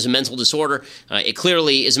transgenderism is a mental disorder. It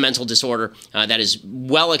clearly is a mental disorder that is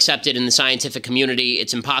well accepted in the scientific community.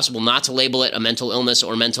 It's impossible not to label it a mental illness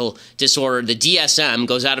or mental disorder. The DSM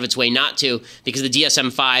goes out of its way not to, because the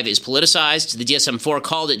DSM-5 is politicized. The DSM-4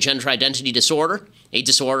 called it gender identity disorder, a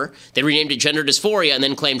disorder. They renamed it gender dysphoria and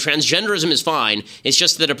then claimed transgenderism is fine. It's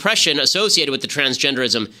just the depression associated with the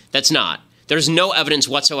transgenderism that's not. There's no evidence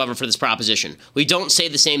whatsoever for this proposition. We don't say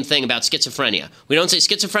the same thing about schizophrenia. We don't say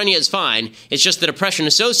schizophrenia is fine. It's just the depression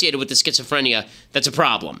associated with the schizophrenia that's a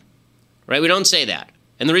problem, right? We don't say that.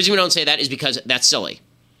 And the reason we don't say that is because that's silly.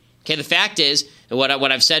 Okay, the fact is, what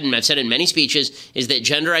I've said, and I've said in many speeches, is that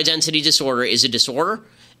gender identity disorder is a disorder,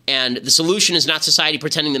 and the solution is not society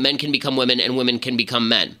pretending that men can become women and women can become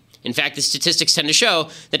men. In fact, the statistics tend to show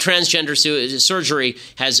that transgender surgery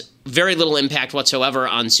has very little impact whatsoever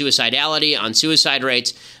on suicidality, on suicide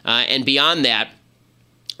rates, and beyond that,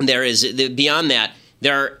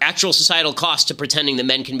 There are actual societal costs to pretending that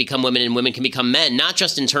men can become women and women can become men, not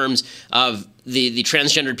just in terms of the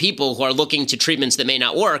transgendered people who are looking to treatments that may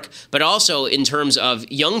not work, but also in terms of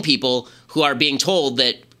young people who are being told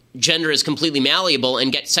that gender is completely malleable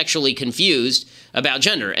and get sexually confused about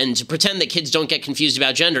gender. And to pretend that kids don't get confused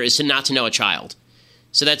about gender is to not to know a child.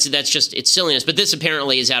 So that's just, it's silliness. But this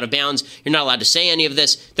apparently is out of bounds. You're not allowed to say any of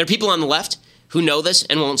this. There are people on the left who know this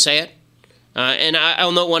and won't say it. And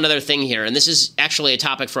I'll note one other thing here, and this is actually a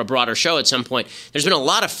topic for a broader show at some point. There's been a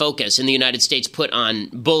lot of focus in the United States put on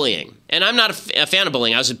bullying. And I'm not a fan of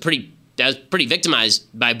bullying. I was pretty victimized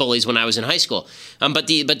by bullies when I was in high school. But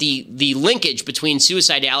the linkage between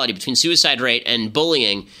suicidality, between suicide rate and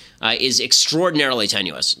bullying is extraordinarily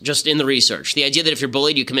tenuous, just in the research. The idea that if you're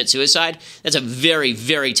bullied, you commit suicide, that's a very,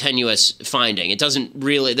 very tenuous finding. It doesn't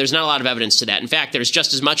really, there's not a lot of evidence to that. In fact, there's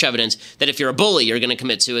just as much evidence that if you're a bully, you're going to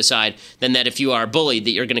commit suicide than that if you are bullied,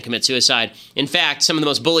 that you're going to commit suicide. In fact, some of the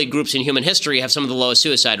most bullied groups in human history have some of the lowest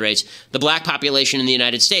suicide rates. The black population in the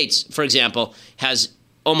United States, for example, has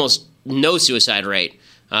almost no suicide rate.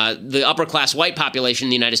 The upper class white population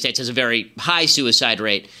in the United States has a very high suicide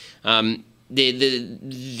rate.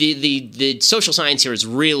 The social science here is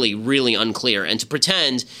really, really unclear. And to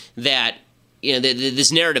pretend that,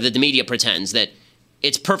 this narrative that the media pretends that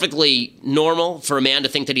it's perfectly normal for a man to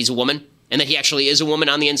think that he's a woman and that he actually is a woman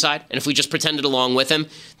on the inside, and if we just pretended along with him,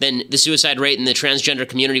 then the suicide rate in the transgender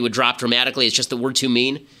community would drop dramatically. It's just that we're too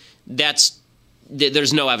mean. There's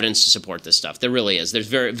no evidence to support this stuff. There really is. There's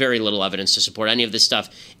very, very little evidence to support any of this stuff,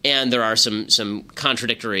 and there are some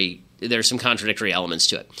contradictory elements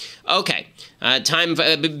to it. Okay,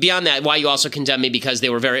 beyond that, why you also condemn me, because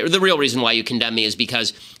the real reason why you condemn me is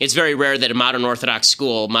because it's very rare that a modern Orthodox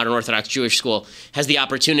Jewish school, has the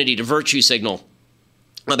opportunity to virtue signal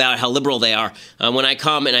about how liberal they are. When I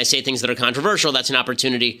come and I say things that are controversial, that's an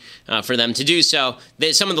opportunity for them to do so.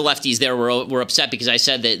 Some of the lefties there were upset because I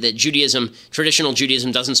said that Judaism, traditional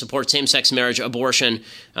Judaism, doesn't support same-sex marriage, abortion,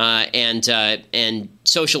 and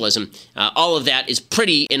socialism. All of that is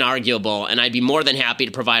pretty inarguable, and I'd be more than happy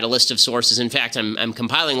to provide a list of sources. In fact, I'm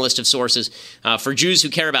compiling a list of sources for Jews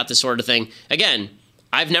who care about this sort of thing. Again,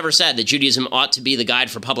 I've never said that Judaism ought to be the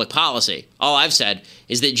guide for public policy. All I've said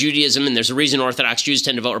is that Judaism, and there's a reason Orthodox Jews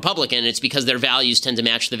tend to vote Republican, and it's because their values tend to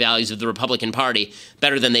match the values of the Republican Party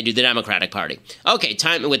better than they do the Democratic Party. Okay,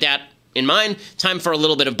 with that in mind, time for a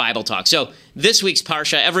little bit of Bible talk. So this week's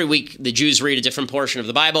Parsha, every week the Jews read a different portion of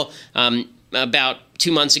the Bible. About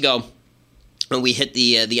 2 months ago, when we hit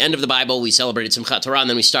the end of the Bible, we celebrated Simchat Torah, and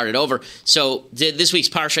then we started over. So this week's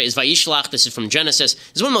Parsha is Vayishlach. This is from Genesis.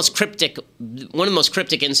 This is one of the most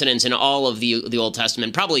cryptic incidents in all of the Old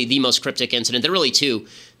Testament, probably the most cryptic incident. There are really two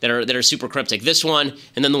that are super cryptic. This one,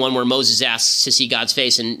 and then the one where Moses asks to see God's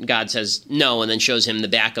face, and God says no, and then shows him the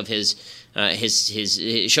back of shows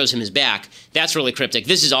him his back. That's really cryptic.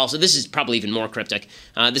 This is probably even more cryptic.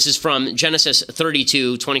 This is from Genesis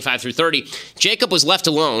 32, 25 through 30. Jacob was left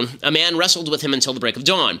alone. A man wrestled with him until the break of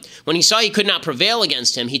dawn. When he saw he could not prevail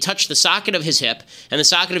against him, he touched the socket of his hip, and the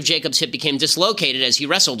socket of Jacob's hip became dislocated as he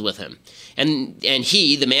wrestled with him. And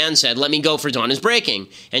he, the man, said, "Let me go, for dawn is breaking."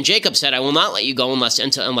 And Jacob said, "I will not let you go unless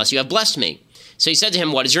you have blessed me." So he said to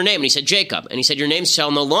him, "What is your name?" And he said, "Jacob." And he said, "Your name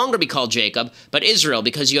shall no longer be called Jacob, but Israel,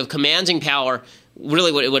 because you have commanding power."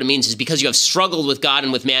 Really what it means is because you have struggled with God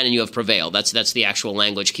and with man and you have prevailed. That's the actual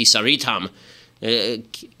language. Ki saritaim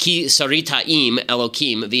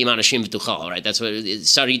Elokim v'im anashim v'tuchal. Right? That's what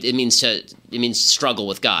sarit. It means struggle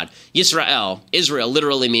with God. Israel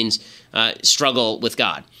literally means struggle with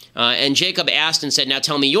God. And Jacob asked and said, "Now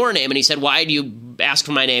tell me your name." And he said, "Why do you ask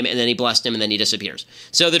for my name?" And then he blessed him, and then he disappears.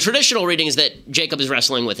 So the traditional reading is that Jacob is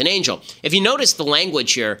wrestling with an angel. If you notice the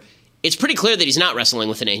language here, it's pretty clear that he's not wrestling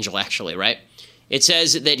with an angel, actually, right? It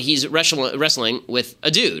says that he's wrestling with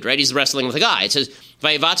a dude, right? He's wrestling with a guy. It says,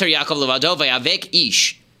 "Vayivater Yaakov levado vayavek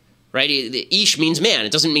ish." Right? Ish means man.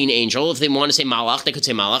 It doesn't mean angel. If they want to say malach, they could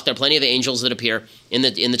say malach. There are plenty of angels that appear in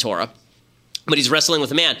the Torah. But he's wrestling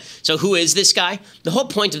with a man. So who is this guy? The whole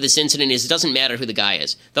point of this incident is it doesn't matter who the guy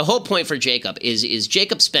is. The whole point for Jacob is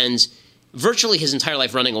Jacob spends virtually his entire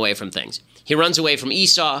life running away from things. He runs away from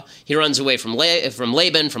Esau. He runs away from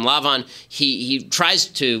Laban, from Lavan. He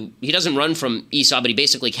doesn't run from Esau, but he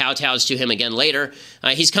basically kowtows to him again later.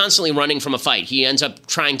 He's constantly running from a fight. He ends up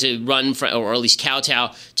trying to run or at least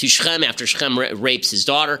kowtow to Shechem after Shechem rapes his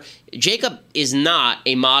daughter. Jacob is not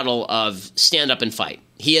a model of stand up and fight.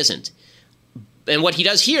 He isn't. And what he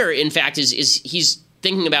does here, in fact, is he's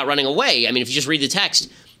thinking about running away. I mean, if you just read the text,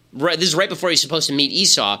 this is right before he's supposed to meet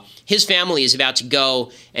Esau. His family is about to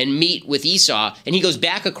go and meet with Esau, and he goes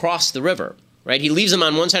back across the river, right? He leaves them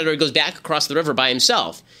on one side, or he goes back across the river by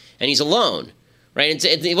himself, and he's alone. right?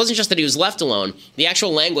 It wasn't just that he was left alone. The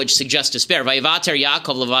actual language suggests despair. Vayivater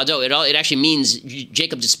Yaakov levado. It actually means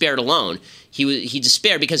Jacob despaired alone. He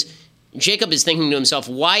despaired because Jacob is thinking to himself,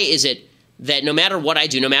 why is it that no matter what I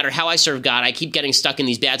do, no matter how I serve God, I keep getting stuck in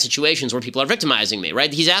these bad situations where people are victimizing me,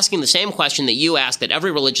 right? He's asking the same question that you ask, that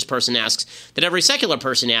every religious person asks, that every secular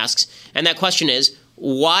person asks, and that question is,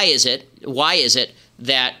 why is it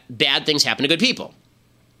that bad things happen to good people?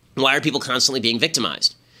 Why are people constantly being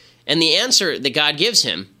victimized? And the answer that God gives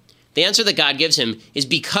him is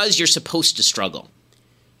because you're supposed to struggle.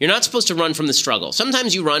 You're not supposed to run from the struggle.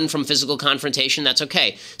 Sometimes you run from physical confrontation, that's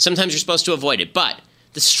okay. Sometimes you're supposed to avoid it, but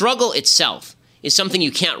the struggle itself is something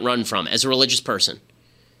you can't run from as a religious person.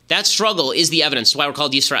 That struggle is the evidence. It's why we're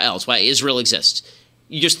called Yisrael. It's why Israel exists.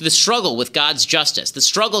 Just the struggle with God's justice, the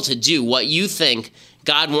struggle to do what you think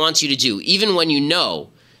God wants you to do, even when you know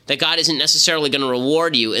that God isn't necessarily going to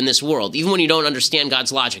reward you in this world, even when you don't understand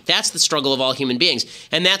God's logic. That's the struggle of all human beings.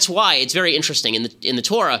 And that's why it's very interesting in the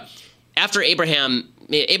Torah, after Abraham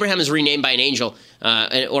is renamed by an angel,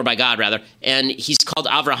 or by God rather, and he's called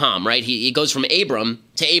Avraham, right? He goes from Abram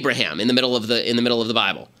to Abraham in the middle of the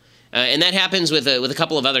Bible, and that happens with a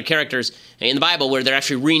couple of other characters in the Bible where they're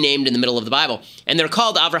actually renamed in the middle of the Bible, and they're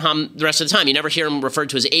called Avraham the rest of the time. You never hear him referred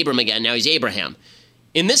to as Abram again. Now he's Abraham.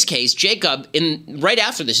 In this case, Jacob, right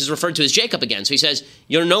after this, is referred to as Jacob again. So he says,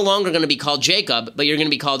 you're no longer going to be called Jacob, but you're going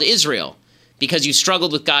to be called Israel because you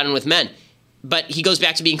struggled with God and with men. But he goes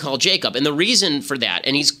back to being called Jacob, and the reason for that,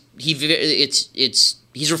 and he's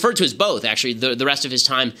referred to as both, actually, the rest of his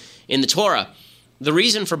time in the Torah. The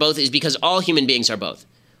reason for both is because all human beings are both.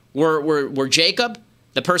 We're Jacob,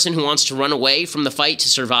 the person who wants to run away from the fight to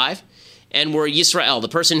survive, and we're Yisrael, the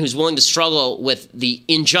person who's willing to struggle with the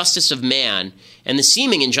injustice of man and the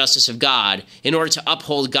seeming injustice of God in order to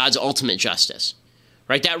uphold God's ultimate justice.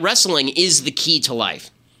 Right? That wrestling is the key to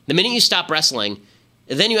life. The minute you stop wrestling,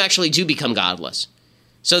 then you actually do become godless.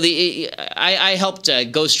 So I helped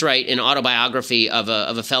ghostwrite an autobiography of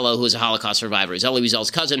a fellow who was a Holocaust survivor. He's Elie Wiesel's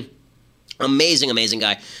cousin. Amazing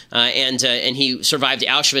guy. And he survived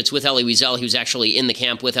Auschwitz with Elie Wiesel. He was actually in the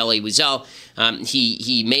camp with Elie Wiesel.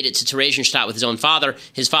 He made it to Theresienstadt with his own father.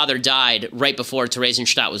 His father died right before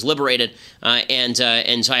Theresienstadt was liberated. And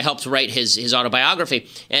so I helped write his autobiography.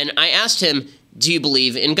 And I asked him, do you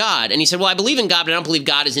believe in God? And he said, well, I believe in God, but I don't believe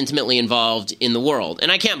God is intimately involved in the world. And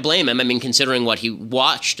I can't blame him. I mean, considering what he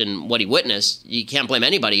watched and what he witnessed, you can't blame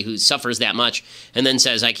anybody who suffers that much and then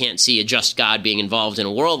says, I can't see a just God being involved in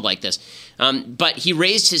a world like this. But he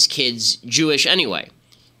raised his kids Jewish anyway.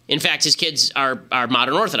 In fact, his kids are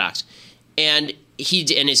modern Orthodox. And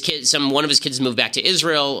his kids, one of his kids moved back to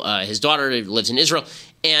Israel. His daughter lives in Israel.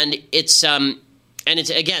 And it's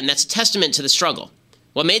again, that's a testament to the struggle.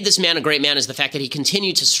 What made this man a great man is the fact that he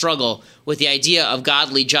continued to struggle with the idea of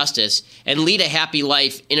godly justice and lead a happy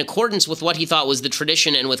life in accordance with what he thought was the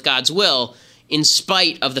tradition and with God's will, in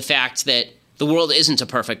spite of the fact that the world isn't a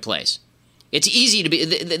perfect place. It's easy to be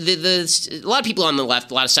a lot of people on the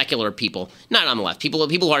left, a lot of secular people, not on the left, people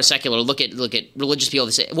who are secular look at religious people.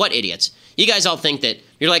 They say, "What idiots! You guys all think that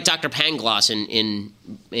you're like Dr. Pangloss in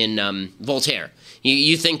Voltaire.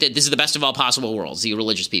 You think that this is the best of all possible worlds." The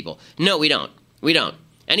religious people. No, we don't. We don't.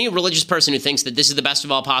 Any religious person who thinks that this is the best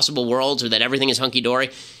of all possible worlds or that everything is hunky-dory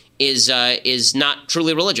is not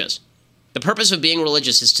truly religious. The purpose of being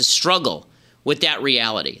religious is to struggle with that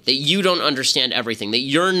reality, that you don't understand everything, that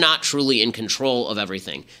you're not truly in control of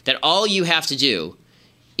everything, that all you have to do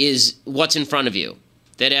is what's in front of you,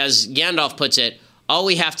 that as Gandalf puts it, all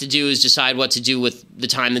we have to do is decide what to do with the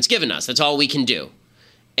time that's given us. That's all we can do.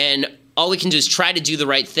 And all we can do is try to do the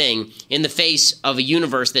right thing in the face of a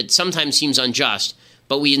universe that sometimes seems unjust,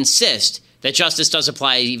 but we insist that justice does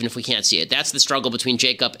apply even if we can't see it. That's the struggle between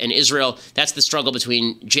Jacob and Israel. That's the struggle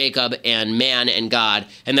between Jacob and man and God.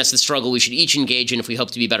 And that's the struggle we should each engage in if we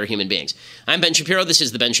hope to be better human beings. I'm Ben Shapiro. This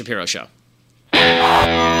is The Ben Shapiro Show.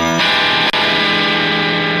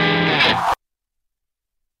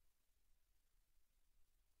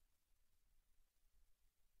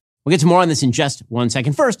 We'll get to more on this in just 1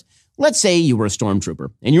 second. First, let's say you were a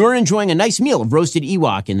stormtrooper and you were enjoying a nice meal of roasted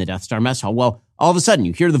Ewok in the Death Star mess hall. Well, all of a sudden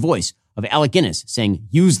you hear the voice of Alec Guinness saying,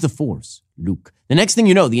 "Use the Force, Luke." The next thing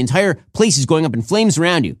you know, the entire place is going up in flames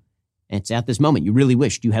around you. And it's at this moment you really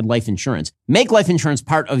wished you had life insurance. Make life insurance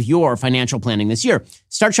part of your financial planning this year.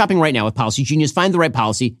 Start shopping right now with Policy Genius. Find the right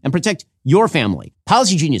policy and protect your family.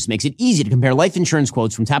 Policy Genius makes it easy to compare life insurance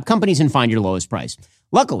quotes from top companies and find your lowest price.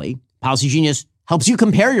 Luckily, Policy Genius helps you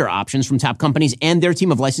compare your options from top companies, and their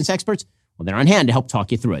team of licensed experts, well, they're on hand to help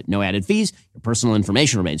talk you through it. No added fees. Your personal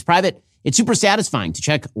information remains private. It's super satisfying to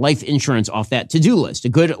check life insurance off that to-do list. A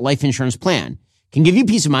good life insurance plan can give you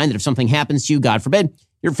peace of mind that if something happens to you, God forbid,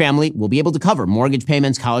 your family will be able to cover mortgage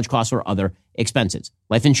payments, college costs, or other expenses.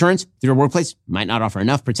 Life insurance through your workplace might not offer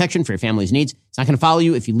enough protection for your family's needs. It's not going to follow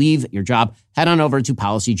you if you leave your job. Head on over to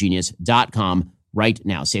PolicyGenius.com right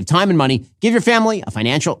now. Save time and money. Give your family a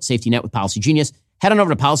financial safety net with Policy Genius. Head on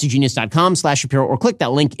over to PolicyGenius.com/Shapiro or click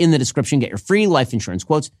that link in the description. Get your free life insurance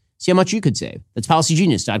quotes. See how much you could save. That's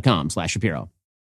PolicyGenius.com/Shapiro.